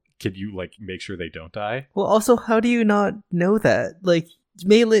boat. Can you, like, make sure they don't die? Well, also, how do you not know that? Like,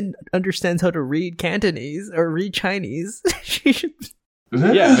 Maylin understands how to read Cantonese or read Chinese. She should.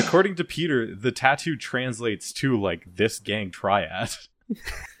 Yeah, and according to Peter, the tattoo translates to, like, this gang triad.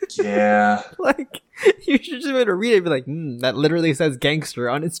 Yeah. Like, you should just be able to read it and be like, that literally says gangster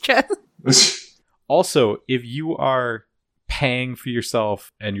on its chest. Also, if you are paying for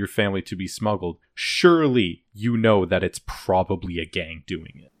yourself and your family to be smuggled, surely you know that it's probably a gang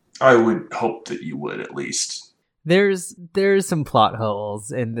doing it. I would hope that you would, at least. There's some plot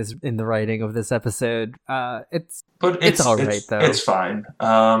holes in the writing of this episode. It's all right, though. It's fine.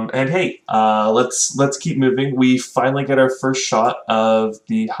 And hey, let's keep moving. We finally get our first shot of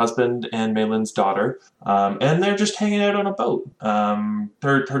the husband and Maylin's daughter, and they're just hanging out on a boat.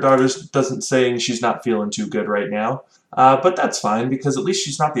 Her daughter doesn't saying she's not feeling too good right now, but that's fine because at least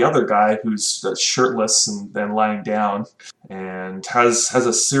she's not the other guy who's shirtless and lying down and has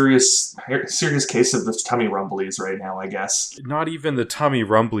a serious case of the tummy rumblies right now, I guess. Not even the tummy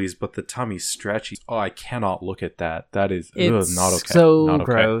rumblies, but the tummy stretchies. Oh, I cannot look at that. That is It's not okay. so Not okay.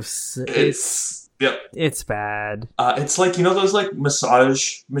 gross. Yep. It's bad. It's like, you know those like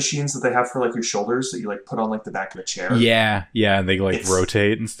massage machines that they have for like your shoulders that you like put on like the back of a chair? Yeah, and they like It's-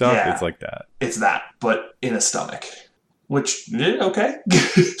 rotate and stuff. yeah. It's like that. It's that, but in a stomach. Which, okay.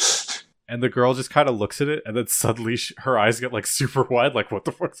 And the girl just kind of looks at it, and then suddenly her eyes get like super wide, like, what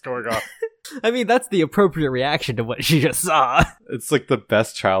the fuck's going on? I mean, that's the appropriate reaction to what she just saw. It's like the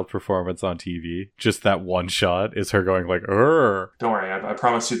best child performance on TV. Just that one shot is her going like, "Urgh." Don't worry, I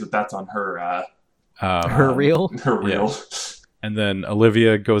promise you that that's on her Her reel. her reel. And then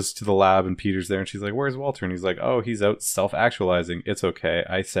Olivia goes to the lab, and Peter's there, and she's like, "Where's Walter?" And he's like, "Oh, he's out self-actualizing. It's okay.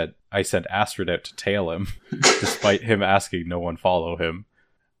 I sent Astrid out to tail him, despite him asking no one follow him."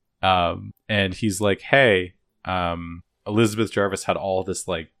 And he's like, "Hey, Elizabeth Jarvis had all this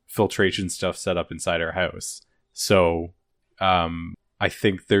like filtration stuff set up inside her house, so I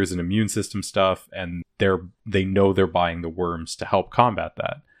think there's an immune system stuff, and they know they're buying the worms to help combat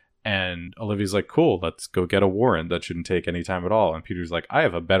that." And Olivia's like, cool, let's go get a warrant. That shouldn't take any time at all. And Peter's like, I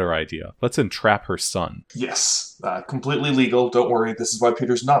have a better idea. Let's entrap her son. Yes, completely legal. Don't worry, this is why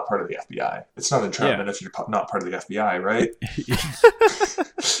Peter's not part of the FBI. It's not entrapment if you're not part of the FBI, right?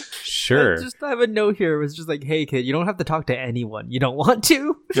 Sure. I have a note here. It was just like, hey, kid, you don't have to talk to anyone. You don't want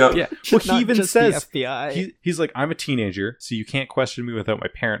to? Yep. Yeah. Well, Not he even just says, the FBI. he's like, I'm a teenager, so you can't question me without my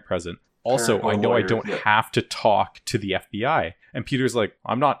parent present. Also, Or I know I lawyer, don't yeah. have to talk to the FBI. And Peter's like,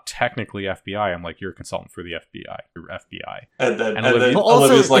 I'm not technically FBI. I'm like, you're a consultant for the FBI. You're FBI. And then, And and then Well, also,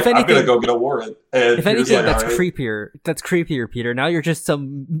 Olivia's like, if I'm anything- gonna go get a warrant. And If Peter's anything, like, that's all right. creepier. That's creepier, Peter. Now you're just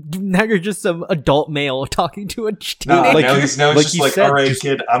some adult male talking to a Nah, teenager. like now he- he's like just he like, said, all right, just-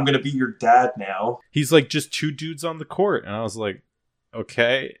 kid, I'm gonna be your dad now. He's like, just two dudes on the court. And I was like,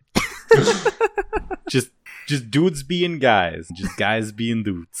 okay. just dudes being guys. Just guys being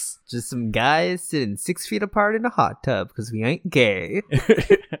dudes. Just some guys sitting 6 feet apart in a hot tub because we ain't gay.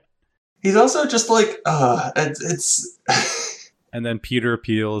 He's also just like, it's And then Peter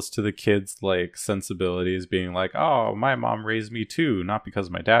appeals to the kids' like sensibilities, being like, "Oh, my mom raised me too, not because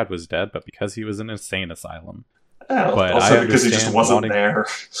my dad was dead, but because he was in an insane asylum." But also I because he just understand wasn't wanting- there.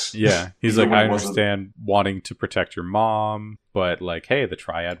 Yeah, he's Even like, when "I he wasn't. understand wanting to protect your mom, but like, hey, the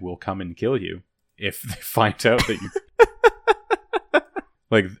Triad will come and kill you if they find out that you."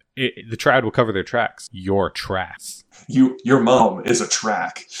 Like, the Triad will cover their tracks. Your tracks. Your mom is a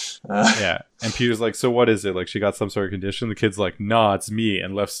track. Yeah. And Peter's like, so what is it? Like, she got some sort of condition? The kid's like, nah, it's me.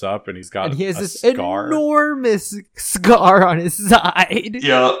 And lifts up, and he's got And he has a this scar. enormous scar on his side.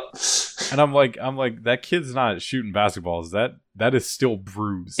 Yeah. And I'm like, that kid's not shooting basketballs. That is still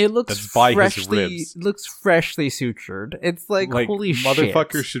bruised. It looks That's by his freshly ribs. freshly sutured. It's like holy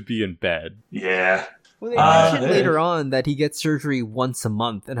motherfucker shit. should be in bed. Yeah. Well, they Yeah. mentioned later on that he gets surgery once a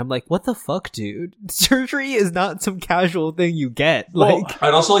month, and I'm like, what the fuck, dude? Surgery is not some casual thing you get. Well, Like,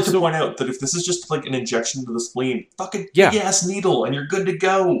 I'd also like to point out that if this is just like an injection to the spleen, fucking Yeah. big ass needle, and you're good to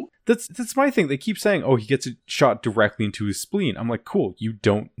go. That's my thing. They keep saying, oh, he gets it shot directly into his spleen. I'm like, cool. You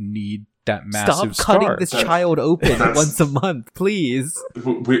don't need that massive stop cutting scar. this That's- child open that's- once a month, please.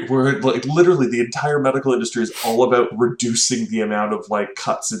 We're like literally the entire medical industry is all about reducing the amount of like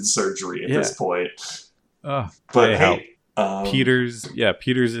cuts in surgery at this point. Ugh. But They hey,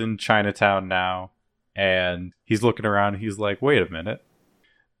 Peter's in Chinatown now, and he's looking around. And he's like, wait a minute.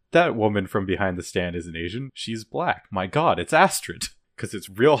 That woman from behind the stand isn't Asian. She's black. My God, it's Astrid. Because it's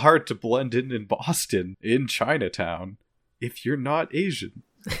real hard to blend in Boston, in Chinatown, if you're not Asian.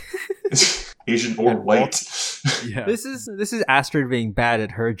 Asian or And white. Yeah. This is Astrid being bad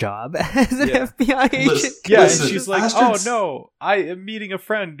at her job as an Yeah. FBI agent. Listen- Yeah, Listen, and she's like, Astrid's- oh no, I am meeting a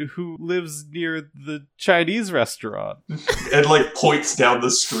friend who lives near the Chinese restaurant. And like points down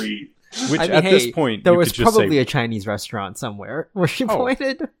the street. Which I mean, at hey, this point, there you was could just probably say a Chinese restaurant somewhere where she Oh.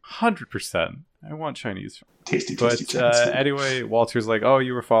 pointed. 100%. I want Chinese. Tasty, But tasty Chinese food. anyway, Walter's like, oh,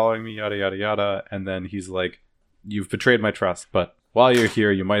 you were following me, yada, yada, yada. And then he's like, you've betrayed my trust, but while you're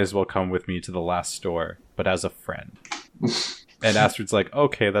here, you might as well come with me to the last store, but as a friend. And Astrid's like,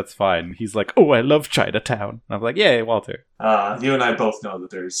 okay, that's fine. He's like, oh, I love Chinatown. And I'm like, yay, Walter. You and I both know that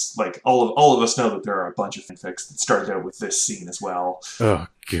there's like all of us know that there are a bunch of fanfics that started out with this scene as well. Oh,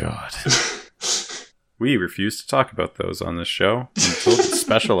 God. We refuse to talk about those on this show until the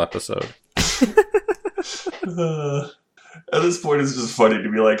special episode. At this point, it's just funny to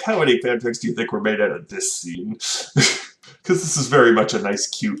be like, how many fanfics do you think were made out of this scene? Because this is very much a nice,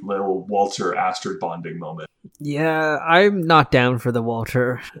 cute little Walter Astrid bonding moment. Yeah, I'm not down for the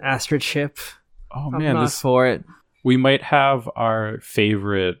Walter Astrid ship. Oh, I'm man, not for it. we might have our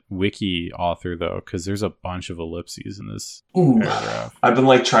favorite wiki author, though, because there's a bunch of ellipses in this Ooh, paragraph. I've been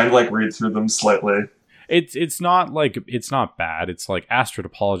like trying to like read through them slightly. It's not bad. It's like Astrid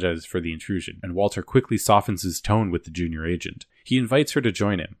apologizes for the intrusion, and Walter quickly softens his tone with the junior agent. He invites her to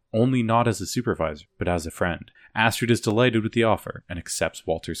join him, only not as a supervisor, but as a friend. Astrid is delighted with the offer and accepts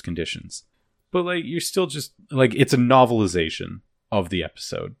Walter's conditions. But like, you're still just like, it's a novelization of the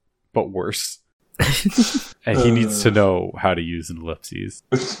episode, but worse. And he needs to know how to use an ellipses,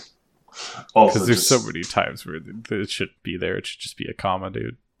 Also, because there's just- so many times where it shouldn't be there. It should just be a comma,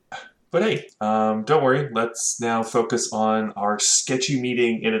 dude. But hey, don't worry. Let's now focus on our sketchy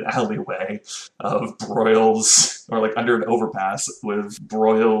meeting in an alleyway of Broyles, or like under an overpass with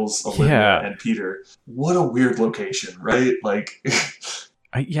Broyles, Olivia, Yeah. and Peter. What a weird location, right? Like,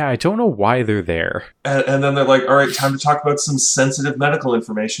 I don't know why they're there. and then they're like, "All right, time to talk about some sensitive medical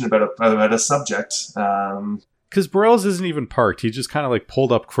information about a subject." Because Broyles isn't even parked. He just kind of like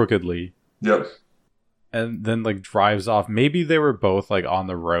pulled up crookedly Yep. and then like drives off. Maybe they were both like on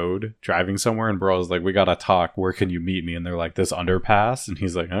the road driving somewhere, and Broyles like, we gotta talk. Where can you meet me? And they're like, this underpass. And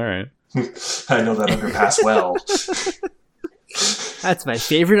he's like, all right. I know that underpass well. That's my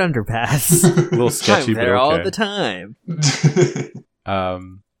favorite underpass. A little sketchy, I'm there but all okay. the time.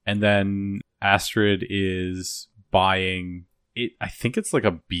 And then Astrid is buying it. I think it's like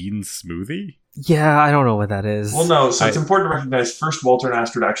a bean smoothie. Yeah, I don't know what that is. Well, no. So it's I- important to recognize first. Walter and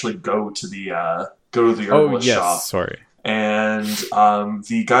Astrid actually go to the Oh herbalist yes, shop, sorry. And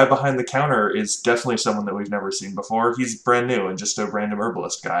the guy behind the counter is definitely someone that we've never seen before. He's brand new and just a random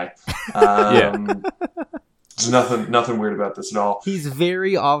herbalist guy. There's nothing weird about this at all. He's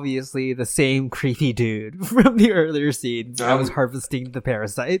very obviously the same creepy dude from the earlier scenes that was harvesting the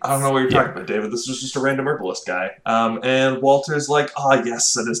parasites. I don't know what you're talking about, David. This was just a random herbalist guy. And Walter's like,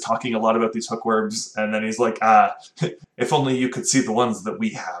 yes, and is talking a lot about these hookworms. And then he's like, if only you could see the ones that we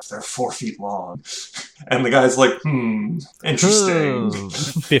have. They're 4 feet long. And the guy's like, interesting.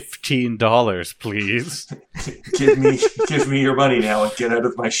 $15, please. give me your money now and get out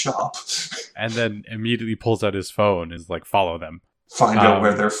of my shop. And then immediately pulls out his phone and is like, follow them. Find out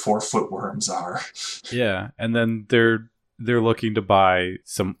where their 4-foot worms are. Yeah, and then they're looking to buy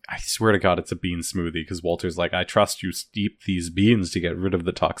some, I swear to God, it's a bean smoothie, because Walter's like, I trust you steep these beans to get rid of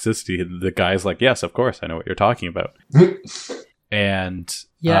the toxicity. And the guy's like, yes, of course, I know what you're talking about. And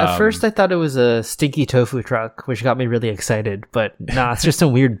yeah, at first I thought it was a stinky tofu truck, which got me really excited, but nah, it's just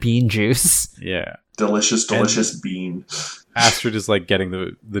some weird bean juice. Yeah. Delicious bean. Astrid is like getting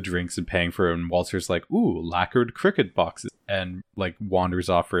the drinks and paying for it, and Walter's like, ooh, lacquered cricket boxes, and like wanders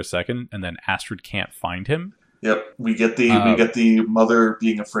off for a second, and then Astrid can't find him. Yep, we get the mother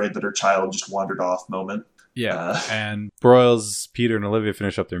being afraid that her child just wandered off moment. Yeah, and Broyles, Peter, and Olivia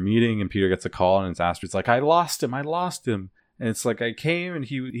finish up their meeting, and Peter gets a call, and it's Astrid's like, I lost him. And it's like, I came, and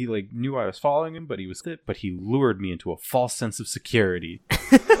he like knew I was following him, but he lured me into a false sense of security.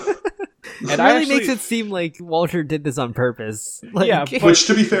 And it really makes it seem like Walter did this on purpose. Like, yeah, which,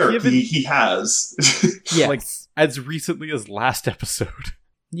 to be fair, he has. Yes. Like, as recently as last episode.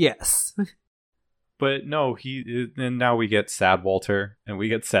 Yes. But no, and now we get sad Walter, and we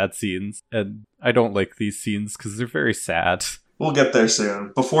get sad scenes, and I don't like these scenes because they're very sad. We'll get there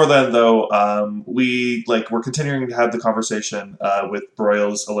soon. Before then, though, we're continuing to have the conversation with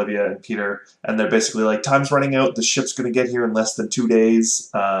Broyles, Olivia, and Peter, and they're basically like, time's running out, the ship's going to get here in less than 2 days.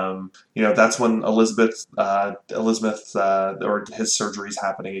 That's when Elizabeth, or his surgery's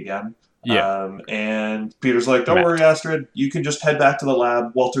happening again. Yeah. And Peter's like, don't worry, Astrid, you can just head back to the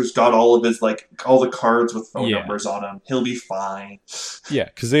lab. Walter's got all of his, all the cards with phone numbers on him. He'll be fine. Yeah,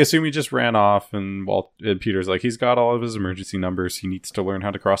 because they assume he just ran off, and Peter's like, he's got all of his emergency numbers. He needs to learn how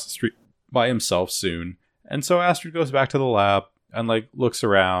to cross the street by himself soon. And so Astrid goes back to the lab and, looks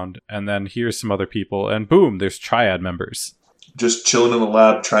around, and then hears some other people, and boom, there's Triad members. Just chilling in the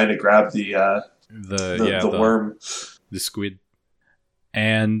lab, trying to grab the worm. The squid.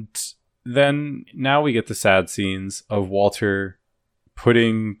 And then now we get the sad scenes of Walter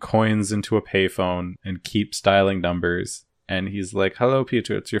putting coins into a payphone and keeps dialing numbers. And he's like, hello,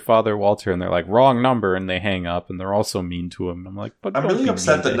 Peter, it's your father, Walter. And they're like, wrong number. And they hang up, and they're also mean to him. I'm like, but I'm really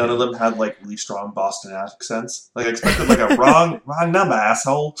upset that none of them had really strong Boston accents. I expected a wrong number,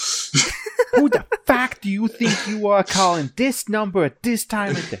 asshole. Who the fuck do you think you are calling this number at this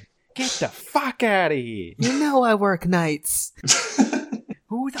time of day? Get the fuck out of here. You know I work nights.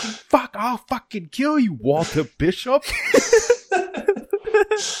 Who the fuck? I'll fucking kill you, Walter Bishop.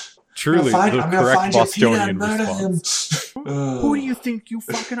 Truly, the correct Bostonian response. Who do you think you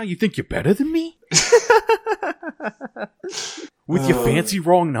fucking are? You think you're better than me? With your fancy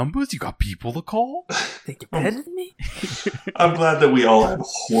wrong numbers, you got people to call? Think you're better than me? I'm glad that we all have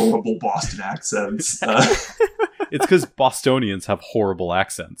horrible Boston accents. It's because Bostonians have horrible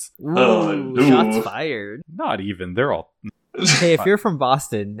accents. Ooh, shots fired. Not even. They're all... Hey, if you're from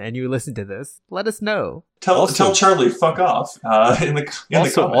Boston and you listen to this, let us know. Tell Charlie, fuck off. In the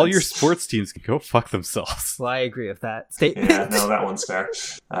comments. All your sports teams can go fuck themselves. Well, I agree with that statement. Yeah, no, that one's fair.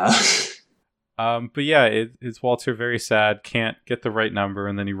 But yeah, it's Walter very sad, can't get the right number,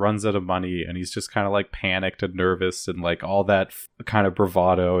 and then he runs out of money, and he's just kind of panicked and nervous, and all that kind of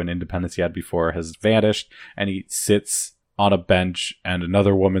bravado and independence he had before has vanished, and he sits on a bench, and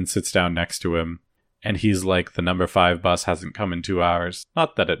another woman sits down next to him. And he's like, the number 5 bus hasn't come in 2 hours.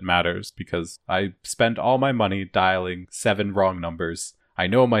 Not that it matters, because I spent all my money dialing 7 wrong numbers. I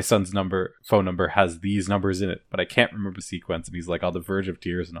know my son's phone number has these numbers in it, but I can't remember the sequence. And he's on the verge of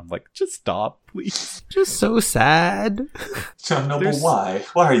tears, and I'm like, just stop, please. Just so sad. John Noble, why?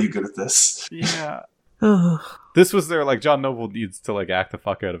 Why are you good at this? Yeah. This was their, John Noble needs to, act the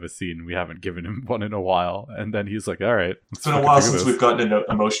fuck out of a scene. We haven't given him one in a while. And then he's like, all right. It's been a while since we've gotten an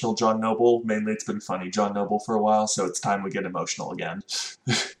emotional John Noble. Mainly it's been funny John Noble for a while, so it's time we get emotional again.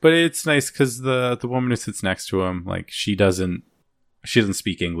 But it's nice because the woman who sits next to him, she doesn't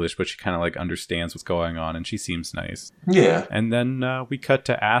speak English, but she kind of understands what's going on, and she seems nice. Yeah. And then we cut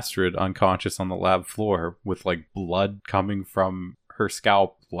to Astrid unconscious on the lab floor with blood coming from her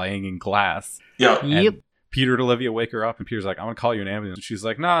scalp laying in glass. Yeah. Yep. Peter and Olivia wake her up, and Peter's like, "I'm gonna call you an ambulance." And she's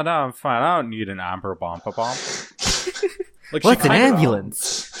like, "No, I'm fine. I don't need an amber bomb." Like, What's an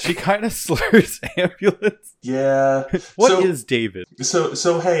ambulance? She kind of slurs ambulance. Yeah. What is David?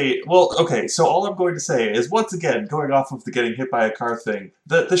 So hey, well, okay, so all I'm going to say is, once again, going off of the getting hit by a car thing,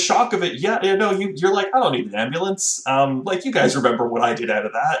 the shock of it, you're like, I don't need an ambulance. Like, you guys remember what I did out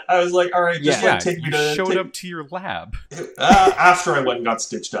of that. I was like, all right, just take me to... showed up to your lab. After I went and got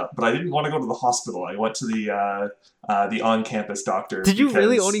stitched up, but I didn't want to go to the hospital. I went to the on-campus doctor. Did you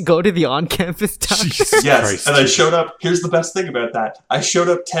really only go to the on-campus doctor? Yes, Christ. and I showed up. Here's the best thing about that. I showed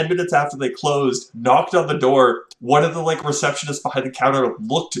up 10 minutes after they closed, knocked on the door. One of the receptionists behind the counter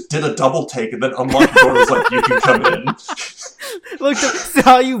looked, did a double take, and then unlocked the door and was like, "You can come in." Looked,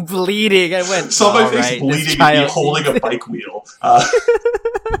 saw you bleeding, and went, saw my face bleeding and me holding a bike wheel.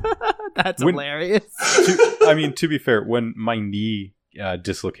 That's hilarious. To be fair, when my knee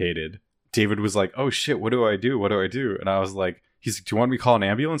dislocated, David was like, "Oh shit, what do I do? What do I do?" And I was like, "Do you want me to call an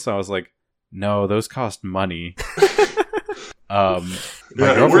ambulance?" And I was like, "No, those cost money."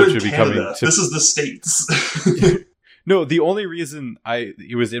 My girlfriend should be coming to... This is the States. No, the only reason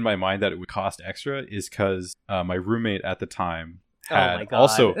it was in my mind that it would cost extra is because my roommate at the time had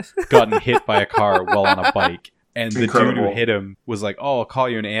also gotten hit by a car while on a bike. And the dude who hit him was like, "Oh, I'll call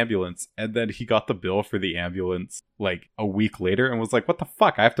you an ambulance." And then he got the bill for the ambulance like a week later and was like, "What the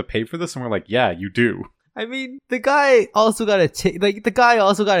fuck? I have to pay for this?" And we're like, "Yeah, you do." I mean, the guy also got a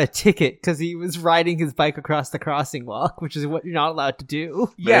ticket because he was riding his bike across the crossing walk, which is what you're not allowed to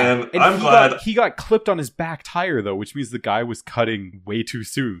do. Man, and I'm glad he got clipped on his back tire though, which means the guy was cutting way too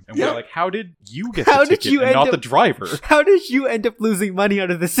soon. And we're like, "How did you get the ticket and not the driver? How did you end up losing money out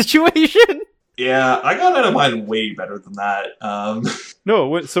of this situation?" Yeah, I got out of mine way better than that.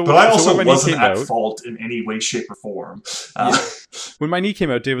 But I also wasn't at fault in any way, shape, or form. When my knee came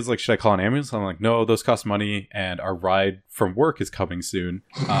out, David's like, "Should I call an ambulance?" I'm like, "No, those cost money, and our ride from work is coming soon.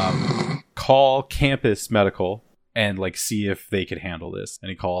 Call Campus Medical and see if they could handle this." And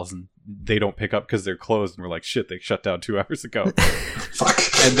he calls, and they don't pick up because they're closed. And we're like, "Shit, they shut down 2 hours ago." Fuck.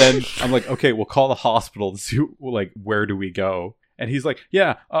 And then I'm like, "Okay, we'll call the hospital to see where do we go." And he's like,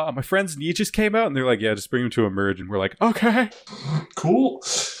 "Yeah, my friend's knee just came out." And they're like, "Yeah, just bring him to Emerge." And we're like, "Okay." Cool.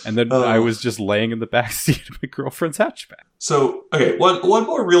 And then I was just laying in the back seat of my girlfriend's hatchback. So, okay, one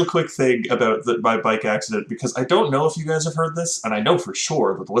more real quick thing about my bike accident, because I don't know if you guys have heard this, and I know for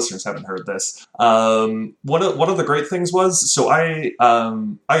sure that the listeners haven't heard this. One of the great things was, so I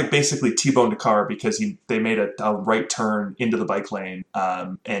basically T-boned a car because they made a right turn into the bike lane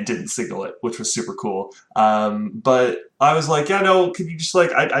and didn't signal it, which was super cool. But I was like, "Yeah, no, can you just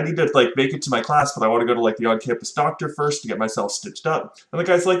I need to make it to my class, but I want to go to the on-campus doctor first to get myself stitched up." And the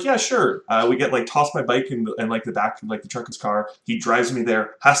guy's like, "Yeah, sure." We get toss my bike in the back of the trucker's car. He drives me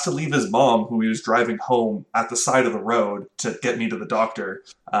there, has to leave his mom, who he was driving home, at the side of the road to get me to the doctor.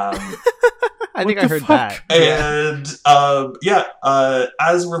 I think I heard that. And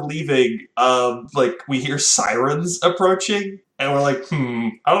as we're leaving, we hear sirens approaching. And we're like,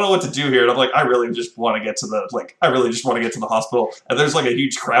 I don't know what to do here. And I'm like, I really just want to get to the hospital. And there's a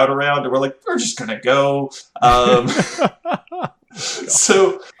huge crowd around, and we're like, we're just gonna go.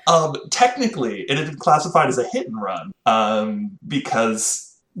 So technically, it had been classified as a hit and run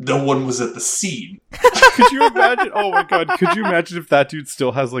because no one was at the scene. Could you imagine? Oh my god! Could you imagine if that dude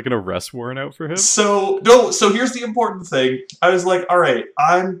still has an arrest warrant out for him? So here's the important thing. I was like, all right,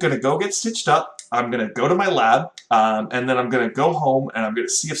 I'm gonna go get stitched up. I'm going to go to my lab, and then I'm going to go home, and I'm going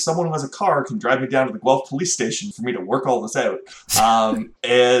to see if someone who has a car can drive me down to the Guelph police station for me to work all this out.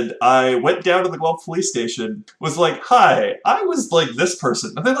 And I went down to the Guelph police station, was like, "Hi, I was this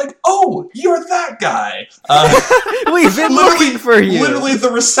person." And they're like, "Oh, you're that guy." We've been looking for you. Literally,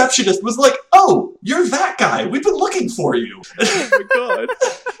 the receptionist was like, "Oh, you're that guy. We've been looking for you." Oh my god.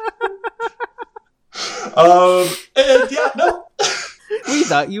 And yeah, no. We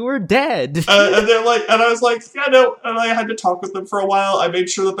thought you were dead. And they're like, and I was like, "Yeah, no." And I had to talk with them for a while. I made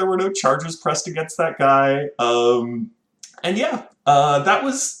sure that there were no charges pressed against that guy. And yeah, that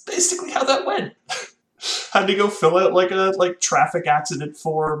was basically how that went. Had to go fill out a traffic accident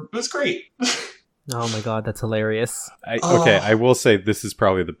form. It was great. Oh my god, that's hilarious. I will say this is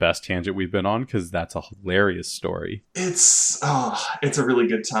probably the best tangent we've been on, because that's a hilarious story. It's a really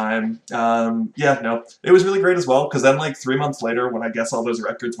good time. It was really great as well, because then 3 months later, when I guess all those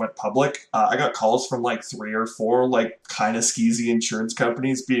records went public, I got calls from 3 or 4 kind of skeezy insurance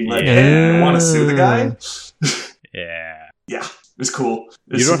companies being like, "Hey, you want to sue the guy?" Yeah. Yeah, it was cool.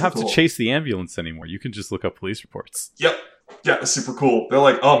 You don't have to chase the ambulance anymore. You can just look up police reports. Yep. Yeah, it's super cool. They're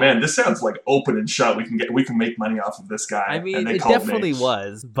like, "Oh man, this sounds open and shut. We can make money off of this guy." I mean, and they it called definitely me.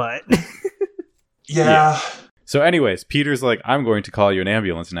 was, but Yeah. So anyways, Peter's like, I'm going to call you an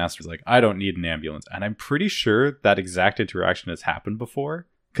ambulance. And Astrid's like, I don't need an ambulance. And I'm pretty sure that exact interaction has happened before.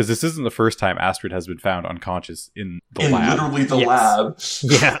 Because this isn't the first time Astrid has been found unconscious in the lab. Literally the Yes.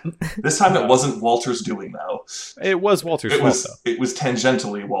 lab. Yeah. This time it wasn't Walter's doing, though. It was Walter's fault, though. It was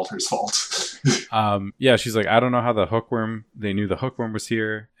tangentially Walter's fault. Yeah, she's like, I don't know how they knew the hookworm was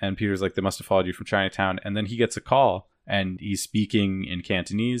here. And Peter's like, they must have followed you from Chinatown. And then he gets a call and he's speaking in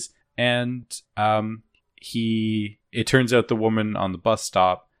Cantonese. And it turns out the woman on the bus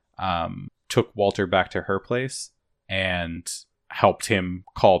stop took Walter back to her place and helped him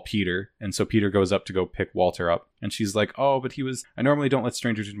call Peter. And so Peter goes up to go pick Walter up. And she's like, oh, but I normally don't let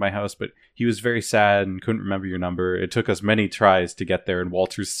strangers into my house, but he was very sad and couldn't remember your number. It took us many tries to get there. And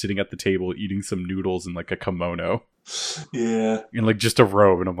Walter's sitting at the table eating some noodles in like a kimono. Yeah. In like just a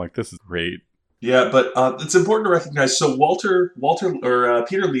robe. And I'm like, this is great. Yeah, but it's important to recognize. So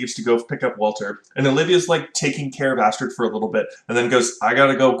Peter leaves to go pick up Walter, and Olivia's like taking care of Astrid for a little bit, and then goes, "I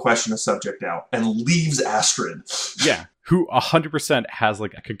gotta go question a subject now," and leaves Astrid. Yeah, who 100% has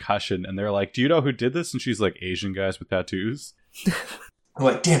like a concussion, and they're like, "Do you know who did this?" And she's like, "Asian guys with tattoos." I'm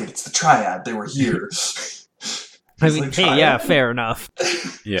like, "Damn it, it's the Triad. They were here." I mean, hey, yeah, fair enough.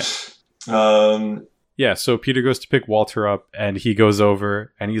 Yeah. Yeah. So Peter goes to pick Walter up, and he goes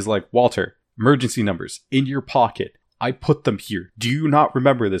over, and he's like, "Walter, emergency numbers in your pocket. I put them here. Do you not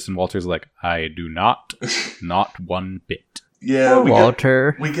remember this?" And Walter's like, "I do not. Not one bit." Yeah,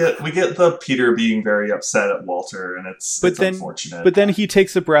 Walter. We get the Peter being very upset at Walter, and it's unfortunate. But then he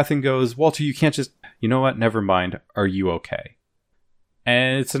takes a breath and goes, "Walter, you can't just, you know what? Never mind. Are you okay?"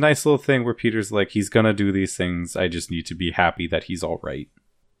 And it's a nice little thing where Peter's like, he's gonna do these things. I just need to be happy that he's all right.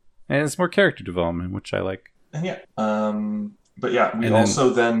 And it's more character development, which I like. And yeah, but yeah, we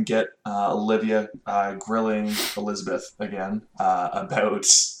also then get Olivia grilling Elizabeth again about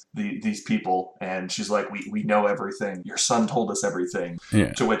these people, and she's like, "We know everything. Your son told us everything."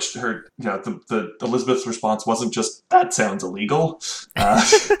 Yeah. To which the Elizabeth's response wasn't just, "That sounds illegal."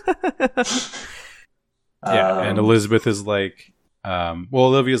 And Elizabeth is like,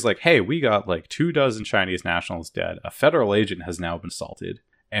 Olivia's like, "Hey, we got like 24 Chinese nationals dead. A federal agent has now been assaulted,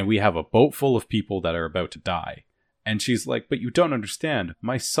 and we have a boat full of people that are about to die." And she's like, "But you don't understand.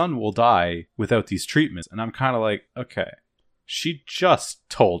 My son will die without these treatments." And I'm kind of like, okay. She just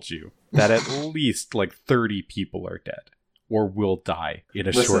told you that at least like 30 people are dead or will die in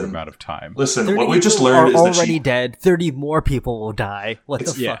a short amount of time. Listen, what we just learned is that already dead. 30 more people will die. What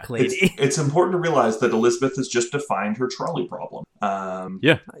the fuck, lady? It's important to realize that Elizabeth has just defined her trolley problem.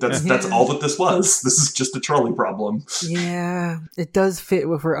 That's all that this was. This is just a trolley problem. Yeah, it does fit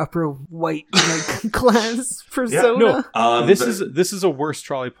with her upper white class persona. No, this is a worse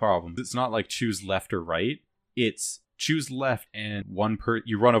trolley problem. It's not like choose left or right. It's choose left and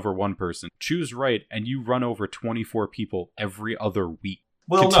you run over one person. Choose right and you run over 24 people every other week.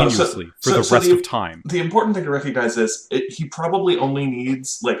 Continuously for the rest of time. The important thing to recognize is he probably only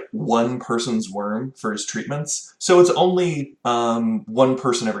needs like one person's worm for his treatments. So it's only one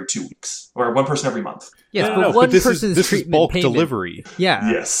person every 2 weeks or one person every month. Yes, but one person's this treatment is bulk payment. delivery. Yeah.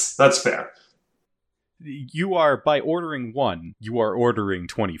 Yes, that's fair. You are, by ordering one, you are ordering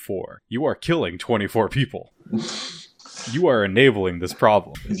 24. You are killing 24 people. You are enabling this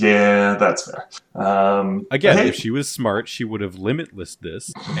problem. Yeah, that's fair. Again, if she was smart, she would have limitless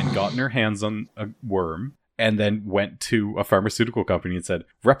this and gotten her hands on a worm and then went to a pharmaceutical company and said,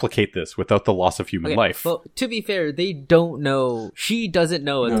 replicate this without the loss of human life. Well, to be fair, they don't know. She doesn't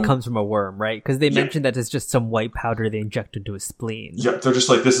know it comes from a worm, right? Because they mentioned that it's just some white powder they inject into his spleen. Yep, they're just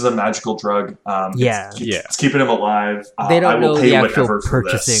like, this is a magical drug. It's keeping him alive. They don't know the actual whatever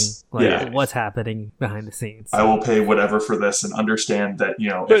purchasing, what's happening behind the scenes. I will pay whatever for this and understand that,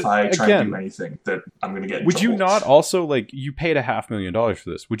 if I try and do anything, that I'm going to get in Would trouble. you not also, you paid $500,000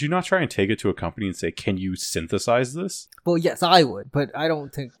 for this. Would you not try and take it to a company and say, can you synthesize this? Well, yes, I would, but I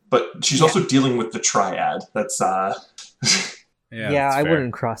don't think... But she's also dealing with the Triad. That's, Yeah, I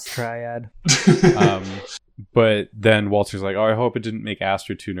wouldn't cross Triad. But then Walter's like, oh, I hope it didn't make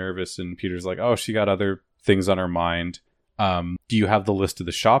Astrid too nervous. And Peter's like, oh, she got other things on her mind. Do you have the list of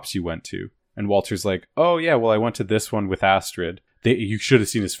the shops you went to? And Walter's like, oh, yeah, well, I went to this one with Astrid. You should have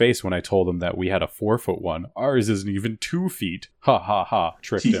seen his face when I told him that we had a 4-foot one. Ours isn't even 2 feet. Ha, ha, ha.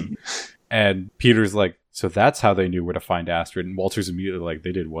 Tricked him. And Peter's like, so that's how they knew where to find Astrid. And Walter's immediately like,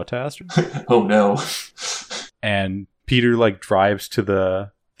 they did what to Astrid? Oh, no. And Peter drives to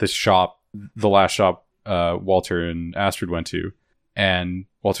the shop, the last shop Walter and Astrid went to. And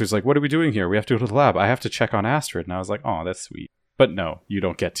Walter's like, what are we doing here? We have to go to the lab. I have to check on Astrid. And I was like, oh, that's sweet. But no, you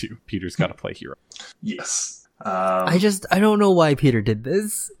don't get to. Peter's got to play hero. Yes. I don't know why Peter did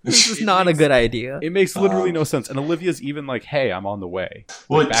this. This is not a good idea. It makes literally no sense. And Olivia's even like, hey, I'm on the way.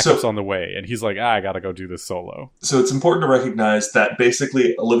 Well, backup's on the way. And he's like, I gotta go do this solo. So it's important to recognize that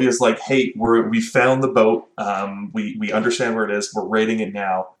basically Olivia's like, hey, we found the boat. We understand where it is. We're raiding it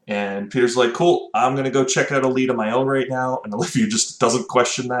now. And Peter's like, cool, I'm going to go check out a lead on my own right now. And Olivia just doesn't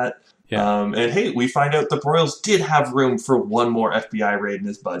question that. Yeah. And hey, we find out the Broyles did have room for one more FBI raid in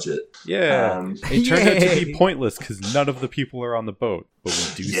his budget. Yeah. It turned out to be pointless because none of the people are on the boat. But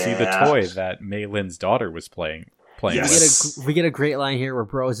we do see the toy that Mei Lin's daughter was playing Yes. with. We get a great line here where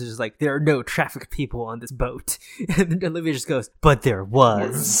Bros is just like, there are no trafficked people on this boat. And Olivia just goes, but there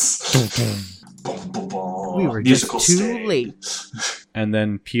was. We were Musical just too sting. late. And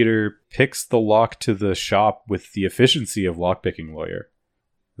then Peter picks the lock to the shop with the efficiency of lockpicking lawyer.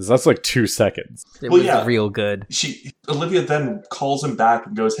 'Cause that's like 2 seconds. It Well, was yeah. real good. Olivia then calls him back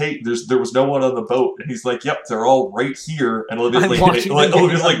and goes, hey, there was no one on the boat. And he's like, yep, they're all right here. And Olivia's I'm like, watching them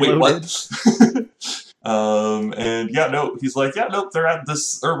Olivia's get like, wait, unloaded. what? He's like, yeah, no, they're at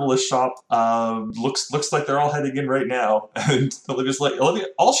this herbalist shop. Looks like they're all heading in right now. And Olivia's like, Olivia,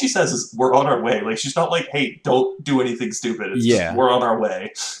 all she says is, we're on our way. Like, she's not like, hey, don't do anything stupid. It's just, we're on our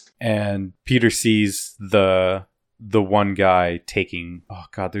way. And Peter sees the one guy taking... Oh,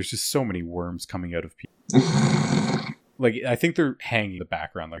 God, there's just so many worms coming out of Peter. Like, I think they're hanging in the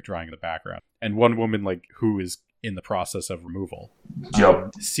background, like drawing in the background. And one woman, like, who is in the process of removal,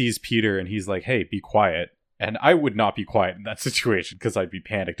 Yep. sees Peter and he's like, hey, be quiet. And I would not be quiet in that situation because I'd be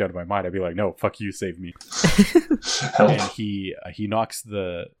panicked out of my mind. I'd be like, no, fuck you, save me. Help. And he knocks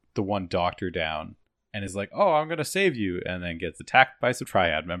the one doctor down and is like, oh, I'm going to save you. And then gets attacked by some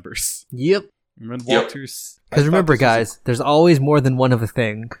triad members. Yep. And then Yep. Walters... Because remember, guys, there's always more than one of a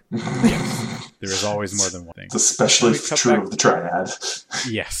thing. Yes, there is always more than one thing. It's especially And we cut true back- of the triad.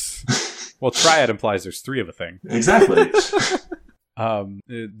 Yes. Well, triad implies there's 3 of a thing. Exactly.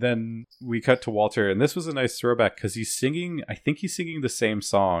 Then we cut to Walter, and this was a nice throwback because he's singing. I think he's singing the same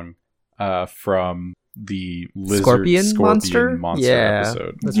song from the Scorpion monster?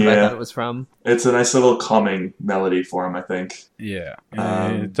 episode. That's what I Yeah. thought it was from. It's a nice little calming melody for him, I think. Yeah,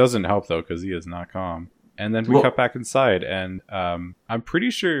 Um, it doesn't help though because he is not calm. And then we Well- cut back inside, and I'm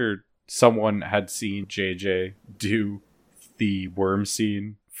pretty sure someone had seen JJ do the worm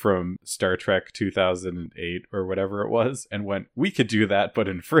scene from Star Trek 2008 or whatever it was, and went, we could do that, but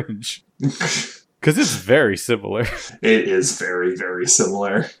in Fringe. Because it's very similar. It is very, very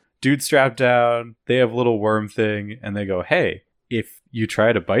similar. Dude strapped down, they have a little worm thing, and they go, hey, if you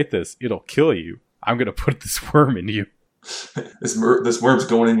try to bite this, it'll kill you. I'm going to put this worm in you. This worm's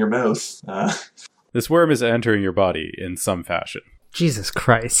going in your mouth. This worm is entering your body in some fashion. Jesus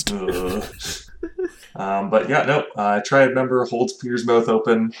Christ. But yeah, no. Triad member holds Peter's mouth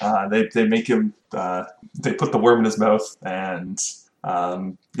open. They make him. They put the worm in his mouth, and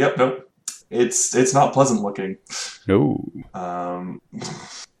yep, no. It's not pleasant looking. No.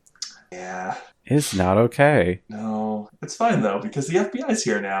 Yeah. It's not okay. No, it's fine though, because the FBI's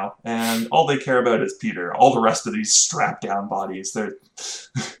here now, and all they care about is Peter. All the rest of these strapped down bodies, they're...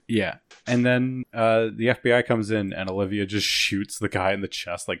 Yeah. And then the FBI comes in, and Olivia just shoots the guy in the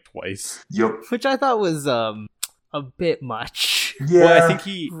chest like twice. Yep. Which I thought was a bit much. Yeah. Well, I think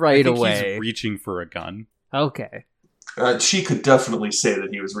he's away. reaching for a gun. Okay. She could definitely say that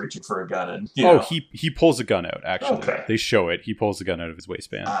he was reaching for a gun, and He pulls a gun out. Actually, Okay. They show it. He pulls a gun out of his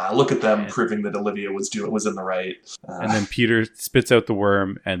waistband, look at them proving that Olivia was in the right. and then Peter spits out the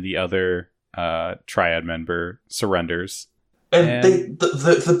worm, and the other triad member surrenders. And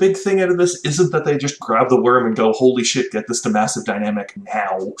the big thing out of this isn't that they just grab the worm and go, holy shit, get this to Massive Dynamic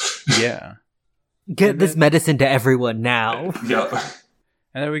now. Yeah. Get this medicine to everyone now. Yep.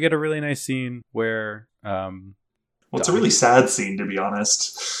 And then we get a really nice scene where Well, it's a really sad scene, to be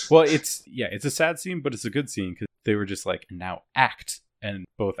honest. well, it's a sad scene, but it's a good scene because they were just like, now act, and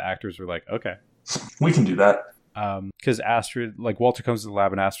both actors were like, okay. We can do that. Because Astrid, like, Walter comes to the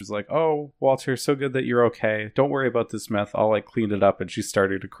lab and Astrid's like, oh, Walter, so good that you're okay. Don't worry about this meth. I'll, like, clean it up. And she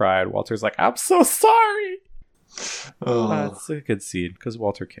started to cry, and Walter's like, I'm so sorry. Oh. It's a good scene because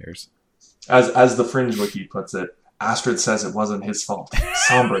Walter cares. As the Fringe Wiki puts it, Astrid says it wasn't his fault.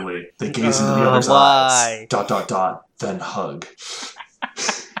 Somberly, they gaze into the other's why? eyes. ... Then hug.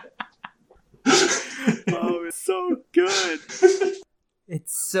 Oh, it's so good.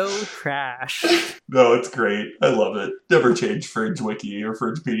 It's so trash. No, it's great. I love it. Never change Fringe Wiki or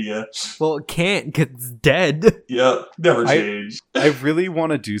Fringepedia. Well, it can't because it's dead. Yep, never change. I really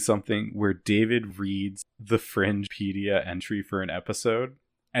want to do something where David reads the Fringepedia entry for an episode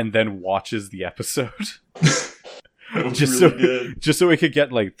and then watches the episode. That was just really so good. just so we could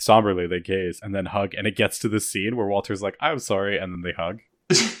get like somberly they gaze and then hug, and it gets to the scene where Walter's like, "I'm sorry," and then they hug.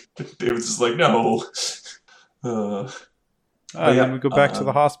 David's just like, no. And yeah, then we go back to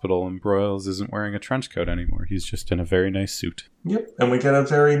the hospital, and Broyles isn't wearing a trench coat anymore. He's just in a very nice suit. Yep, and we get a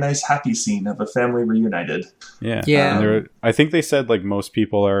very nice happy scene of a family reunited. Yeah. Yeah. And I think they said like most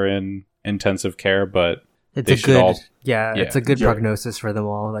people are in intensive care, but It's they a should good, all. it's a good Yeah. prognosis for them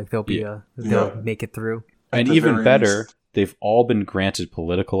all. Like they'll be, they'll make it through. At And the even very better, least. they've all been granted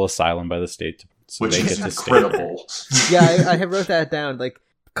political asylum by the state, so Which they is get to stay. incredible. Yeah, I have wrote that down. Like,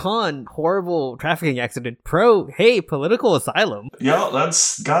 con, horrible trafficking accident. Pro, hey, political asylum. Yeah,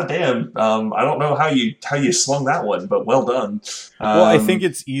 that's goddamn. I don't know how you slung that one, but well done. Well, I think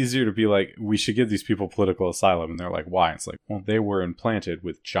it's easier to be like, we should give these people political asylum, and they're like, why? It's like, well, they were implanted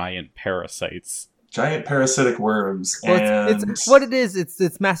with giant parasites. giant parasitic worms, Well, and it's what it is.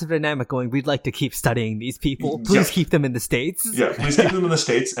 It's massive dynamic going. We'd like to keep studying these people. Please Yeah. keep them in the States. yeah, please keep them in the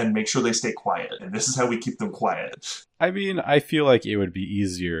States and make sure they stay quiet. And this is how we keep them quiet. I mean, I feel like it would be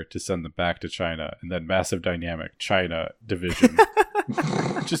easier to send them back to China, and then Massive Dynamic China division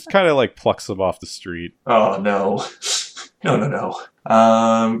just kind of like plucks them off the street. Oh no. No.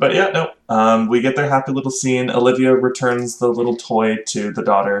 But yeah, no. We get their happy little scene. Olivia returns the little toy to the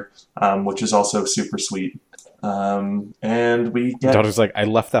daughter, which is also super sweet. And we The get daughter's like, I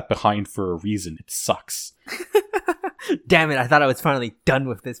left that behind for a reason. It sucks. Damn it! I thought I was finally done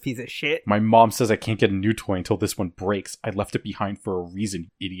with this piece of shit. My mom says I can't get a new toy until this one breaks. I left it behind for a reason,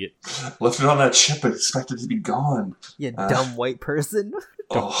 you idiot. left it on that ship and expected it to be gone. You dumb white person.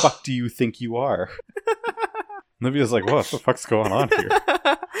 The Oh. fuck do you think you are? Olivia's like, what the fuck's going on here?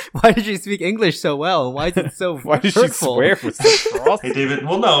 Why did she speak English so well? Why is it so Why did she hurtful? swear with such frost? Hey David,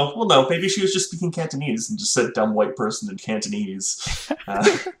 well no. Maybe she was just speaking Cantonese and just said dumb white person in Cantonese.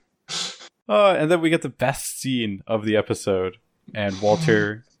 And then we get the best scene of the episode, and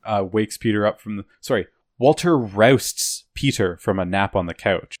Walter wakes Peter up from the... Sorry, Walter rousts Peter from a nap on the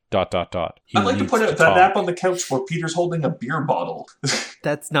couch. ... He I'd like to needs point out that talk. nap on the couch where Peter's holding a beer bottle.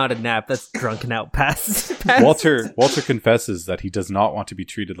 That's not a nap. That's drunken out past. Walter confesses that he does not want to be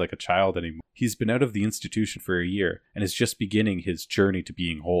treated like a child anymore. He's been out of the institution for a year and is just beginning his journey to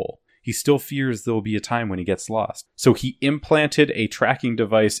being whole. He still fears there will be a time when he gets lost. So he implanted a tracking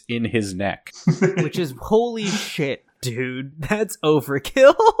device in his neck. Which is holy shit, dude. That's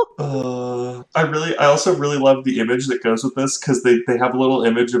overkill. I also really love the image that goes with this because they have a little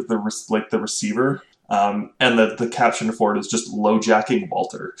image of the receiver, and the caption for it is just low-jacking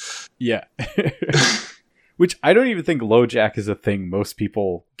Walter. Yeah. Which I don't even think LoJack is a thing most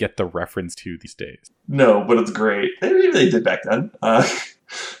people get the reference to these days. No, but it's great. Maybe they did back then.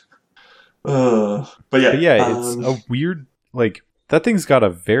 But yeah, It's a weird, like, that thing's got a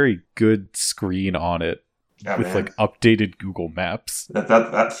very good screen on it yeah, with man. like updated Google Maps.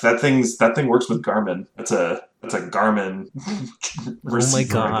 that thing works with Garmin. That's a Garmin. Oh my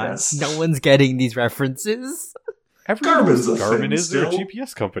receiver, I god. guess. No one's getting these references. Everyone knows Garmin's a Garmin thing is their still.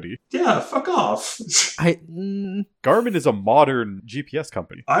 GPS company. Yeah, fuck off. Garmin is a modern GPS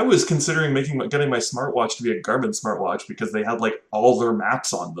company. I was considering getting my smartwatch to be a Garmin smartwatch because they had like all their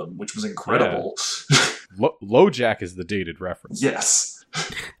maps on them, which was incredible. LoJack is the dated reference. Yes.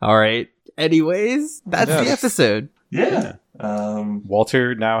 All right. Anyways, that's Yeah. the episode. Yeah.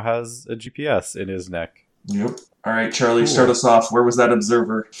 Walter now has a GPS in his neck. Yep. All right, Charlie, Cool. start us off. Where was that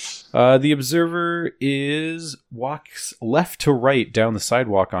observer? The observer walks left to right down the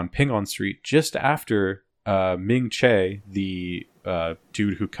sidewalk on Pingon Street just after Ming Che, the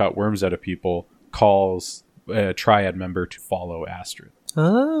dude who cut worms out of people, calls a Triad member to follow Astrid.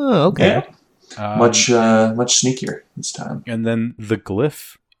 Oh, okay. Yeah. Much sneakier this time. And then the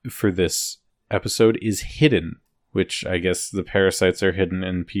glyph for this episode is hidden, which I guess the parasites are hidden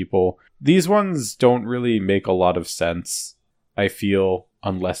in people. These ones don't really make a lot of sense, I feel,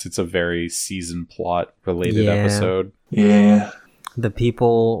 unless it's a very season plot related Yeah. episode. Yeah. The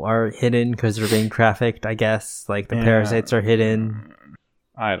people are hidden because they're being trafficked, I guess. Like, the Yeah. parasites are hidden.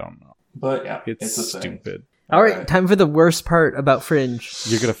 I don't know. But yeah, It's a thing. stupid. All right, time for the worst part about Fringe.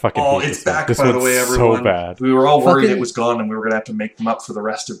 You're gonna fucking Oh, hate it's this one. back, This by the one's way, everyone. so bad. We were all worried Fucking- it was gone and we were going to have to make them up for the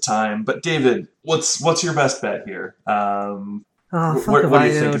rest of time. But David, what's your best bet here? Oh, What- fuck what if do you I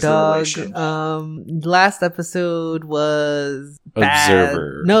think know, is the dog. relation? Last episode was bad.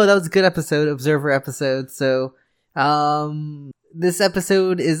 Observer. No, that was a good episode, Observer episode. So, this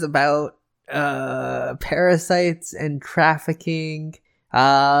episode is about parasites and trafficking.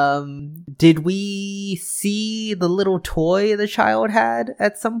 Did we see the little toy the child had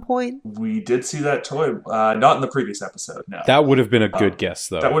at some point? We did see that toy, not in the previous episode. No, That would have been a good guess,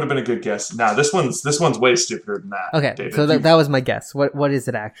 though. that would have been a good guess. Nah, this one's way stupider than that. Okay, David. so that was my guess. What is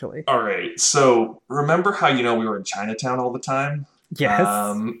it actually? All right. So remember how we were in Chinatown all the time? Yes.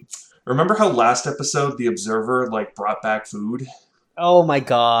 Remember how last episode the Observer brought back food? Oh my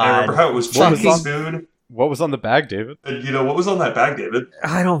god. And remember how it was Chinese food? What was on the bag, David? And what was on that bag, David?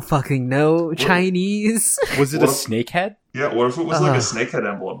 I don't fucking know. Chinese. Was it What a if- snake head? Yeah, what if it was like a snakehead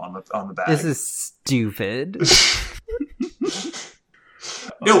emblem on the bag? This is stupid.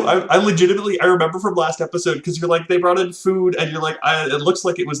 No, I legitimately, I remember from last episode, because you're like, they brought in food, and you're like, it looks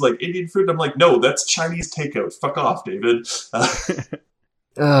like it was like Indian food, and I'm like, no, that's Chinese takeout. Fuck off, David.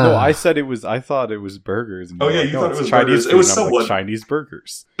 No, I said it was. I thought it was burgers. And Oh, you're yeah, like, you no, thought it it's was Chinese burgers. It food, was and I'm someone- like, Chinese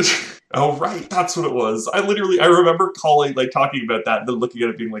burgers. Oh, right, that's what it was. I remember calling, talking about that, and then looking at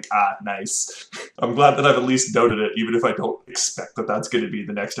it being like, nice. I'm glad that I've at least noted it, even if I don't expect that that's going to be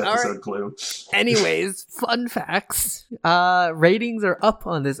the next episode clue. Anyways, fun facts. Ratings are up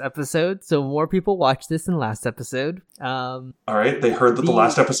on this episode, so more people watched this than last episode. All right, they heard that the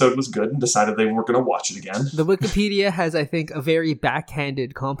last episode was good and decided they weren't going to watch it again. The Wikipedia has, I think, a very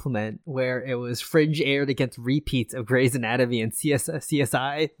backhanded compliment where it was Fringe aired against repeats of Grey's Anatomy and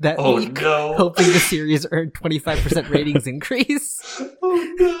CSI that Oh, week, no. hoping the series earned 25% ratings increase.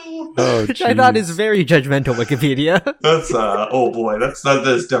 Oh, no. Oh, Which I thought jeez. is very judgmental, Wikipedia. That's, oh boy, that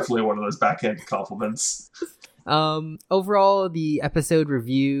is definitely one of those backhanded compliments. Overall, the episode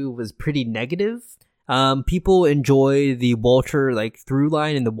review was pretty negative. People enjoy the Walter through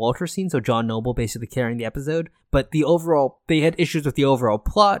line in the Walter scene, so John Noble basically carrying the episode. But they had issues with the overall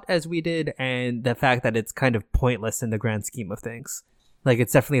plot, as we did, and the fact that it's kind of pointless in the grand scheme of things.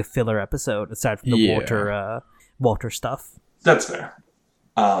 It's definitely a filler episode aside from the Yeah. Walter stuff. That's fair.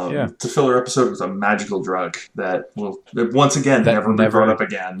 The filler episode was a magical drug that will once again That never be never- brought up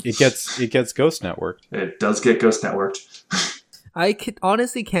again. It gets Ghost Networked. It does get Ghost Networked. I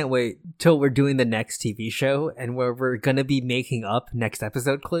honestly can't wait till we're doing the next TV show and where we're gonna be making up next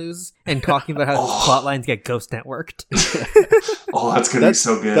episode clues and talking about how plot lines get ghost networked. Oh, that's gonna be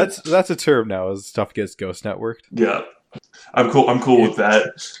so good. That's a term now. As stuff gets Ghost Networked. Yeah, I'm cool with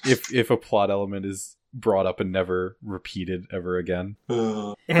that. If a plot element is brought up and never repeated ever again.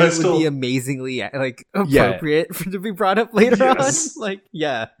 And I it would be amazingly appropriate for it to be brought up later Yes. on.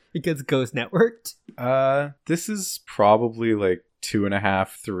 It gets ghost networked. This is probably 2.5,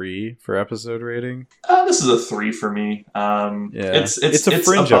 3 for episode rating. This is a 3 for me. It's a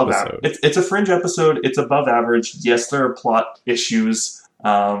fringe above episode. It's a fringe episode. It's above average. Yes, there are plot issues.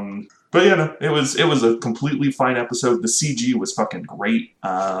 But it was a completely fine episode. The CG was fucking great.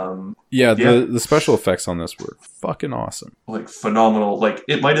 The special effects on this were fucking awesome. Phenomenal.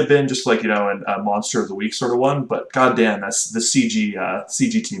 It might have been just a Monster of the Week sort of one, but goddamn, that's the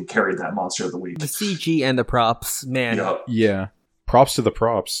CG team carried that Monster of the Week. The CG and the props, man. Yup. Yeah. Props to the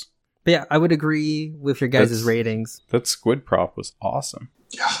props. But yeah, I would agree with your guys' That's- ratings. That squid prop was awesome.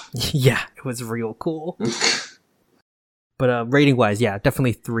 Yeah, it was real cool. But rating wise, yeah,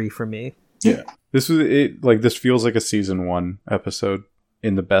 definitely 3 for me. This was this feels like a season 1 episode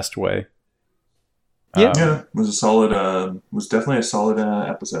in the best way. Yeah. It was a solid. Was definitely a solid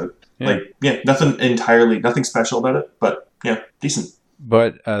episode. Yeah. Nothing special about it, but decent.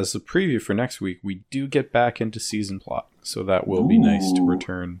 But as a preview for next week, we do get back into season plot, so that will be nice to Ooh.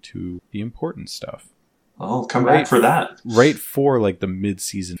 return to the important stuff. I'll come back for that. Right for the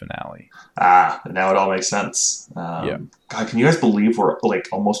mid-season finale. Now it all makes sense. Yeah. God, can you guys believe we're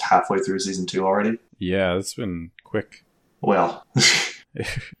almost halfway through season 2 already? Yeah, it's been quick. Well,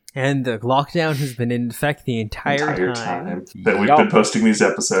 And the lockdown has been in effect the entire time that we've Yup. been posting these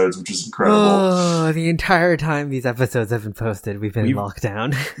episodes, which is incredible. Oh, the entire time these episodes have been posted, we've been in We've-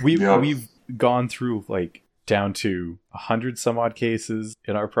 lockdown. We've gone through down to 100 some odd cases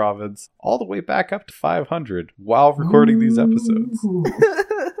in our province, all the way back up to 500 while recording these episodes. Ooh.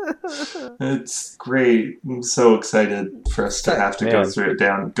 It's great. I'm so excited for us to have to go Man. through it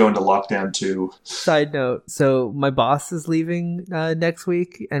go into lockdown 2. Side note, so my boss is leaving next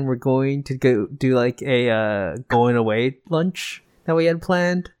week, and we're going to go do a going away lunch that we had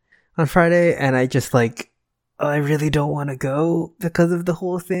planned on Friday, and I just I really don't want to go because of the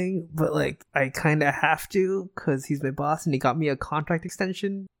whole thing, but I kind of have to because he's my boss and he got me a contract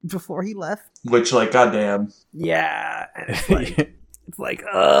extension before he left. Which, goddamn. Yeah, and it's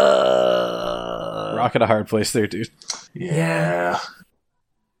Rock at a hard place there, dude. Yeah.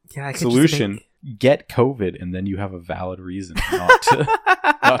 yeah. I could just Solution: get COVID, and then you have a valid reason not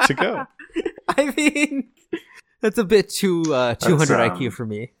to go. I mean, That's a bit too 200 IQ for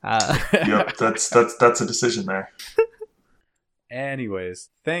me. Yep, that's a decision there. Anyways,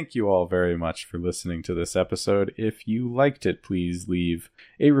 thank you all very much for listening to this episode. If you liked it, please leave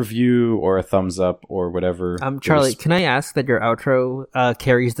a review or a thumbs up or whatever. Charlie, can I ask that your outro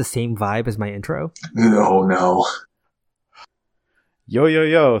carries the same vibe as my intro? No.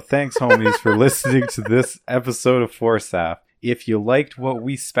 Yo, thanks homies for listening to this episode of Forsap. If you liked what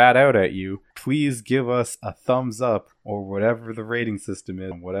we spat out at you, please give us a thumbs up or whatever the rating system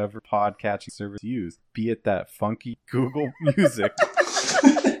is, whatever podcatching service you use. Be it that funky Google Music,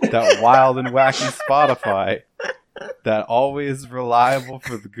 that wild and wacky Spotify, that always reliable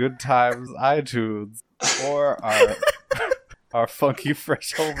for the good times iTunes, or our funky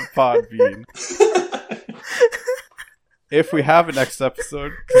fresh home Podbean. If we have a next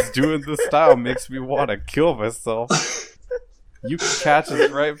episode, because doing this style makes me want to kill myself, you can catch us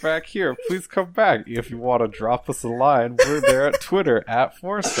right back here. Please come back. If you want to drop us a line, we're there at Twitter at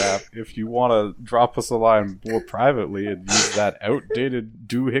Forsap. If you want to drop us a line more privately and use that outdated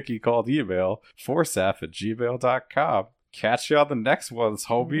doohickey called email, forsap@gmail.com. Catch you on the next one's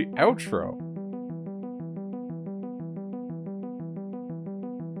homie outro.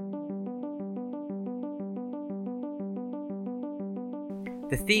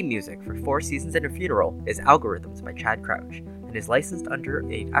 The theme music for Four Seasons and a Funeral is Algorithms by Chad Crouch and is licensed under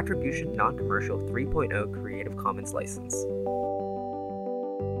a Attribution Non-Commercial 3.0 Creative Commons license.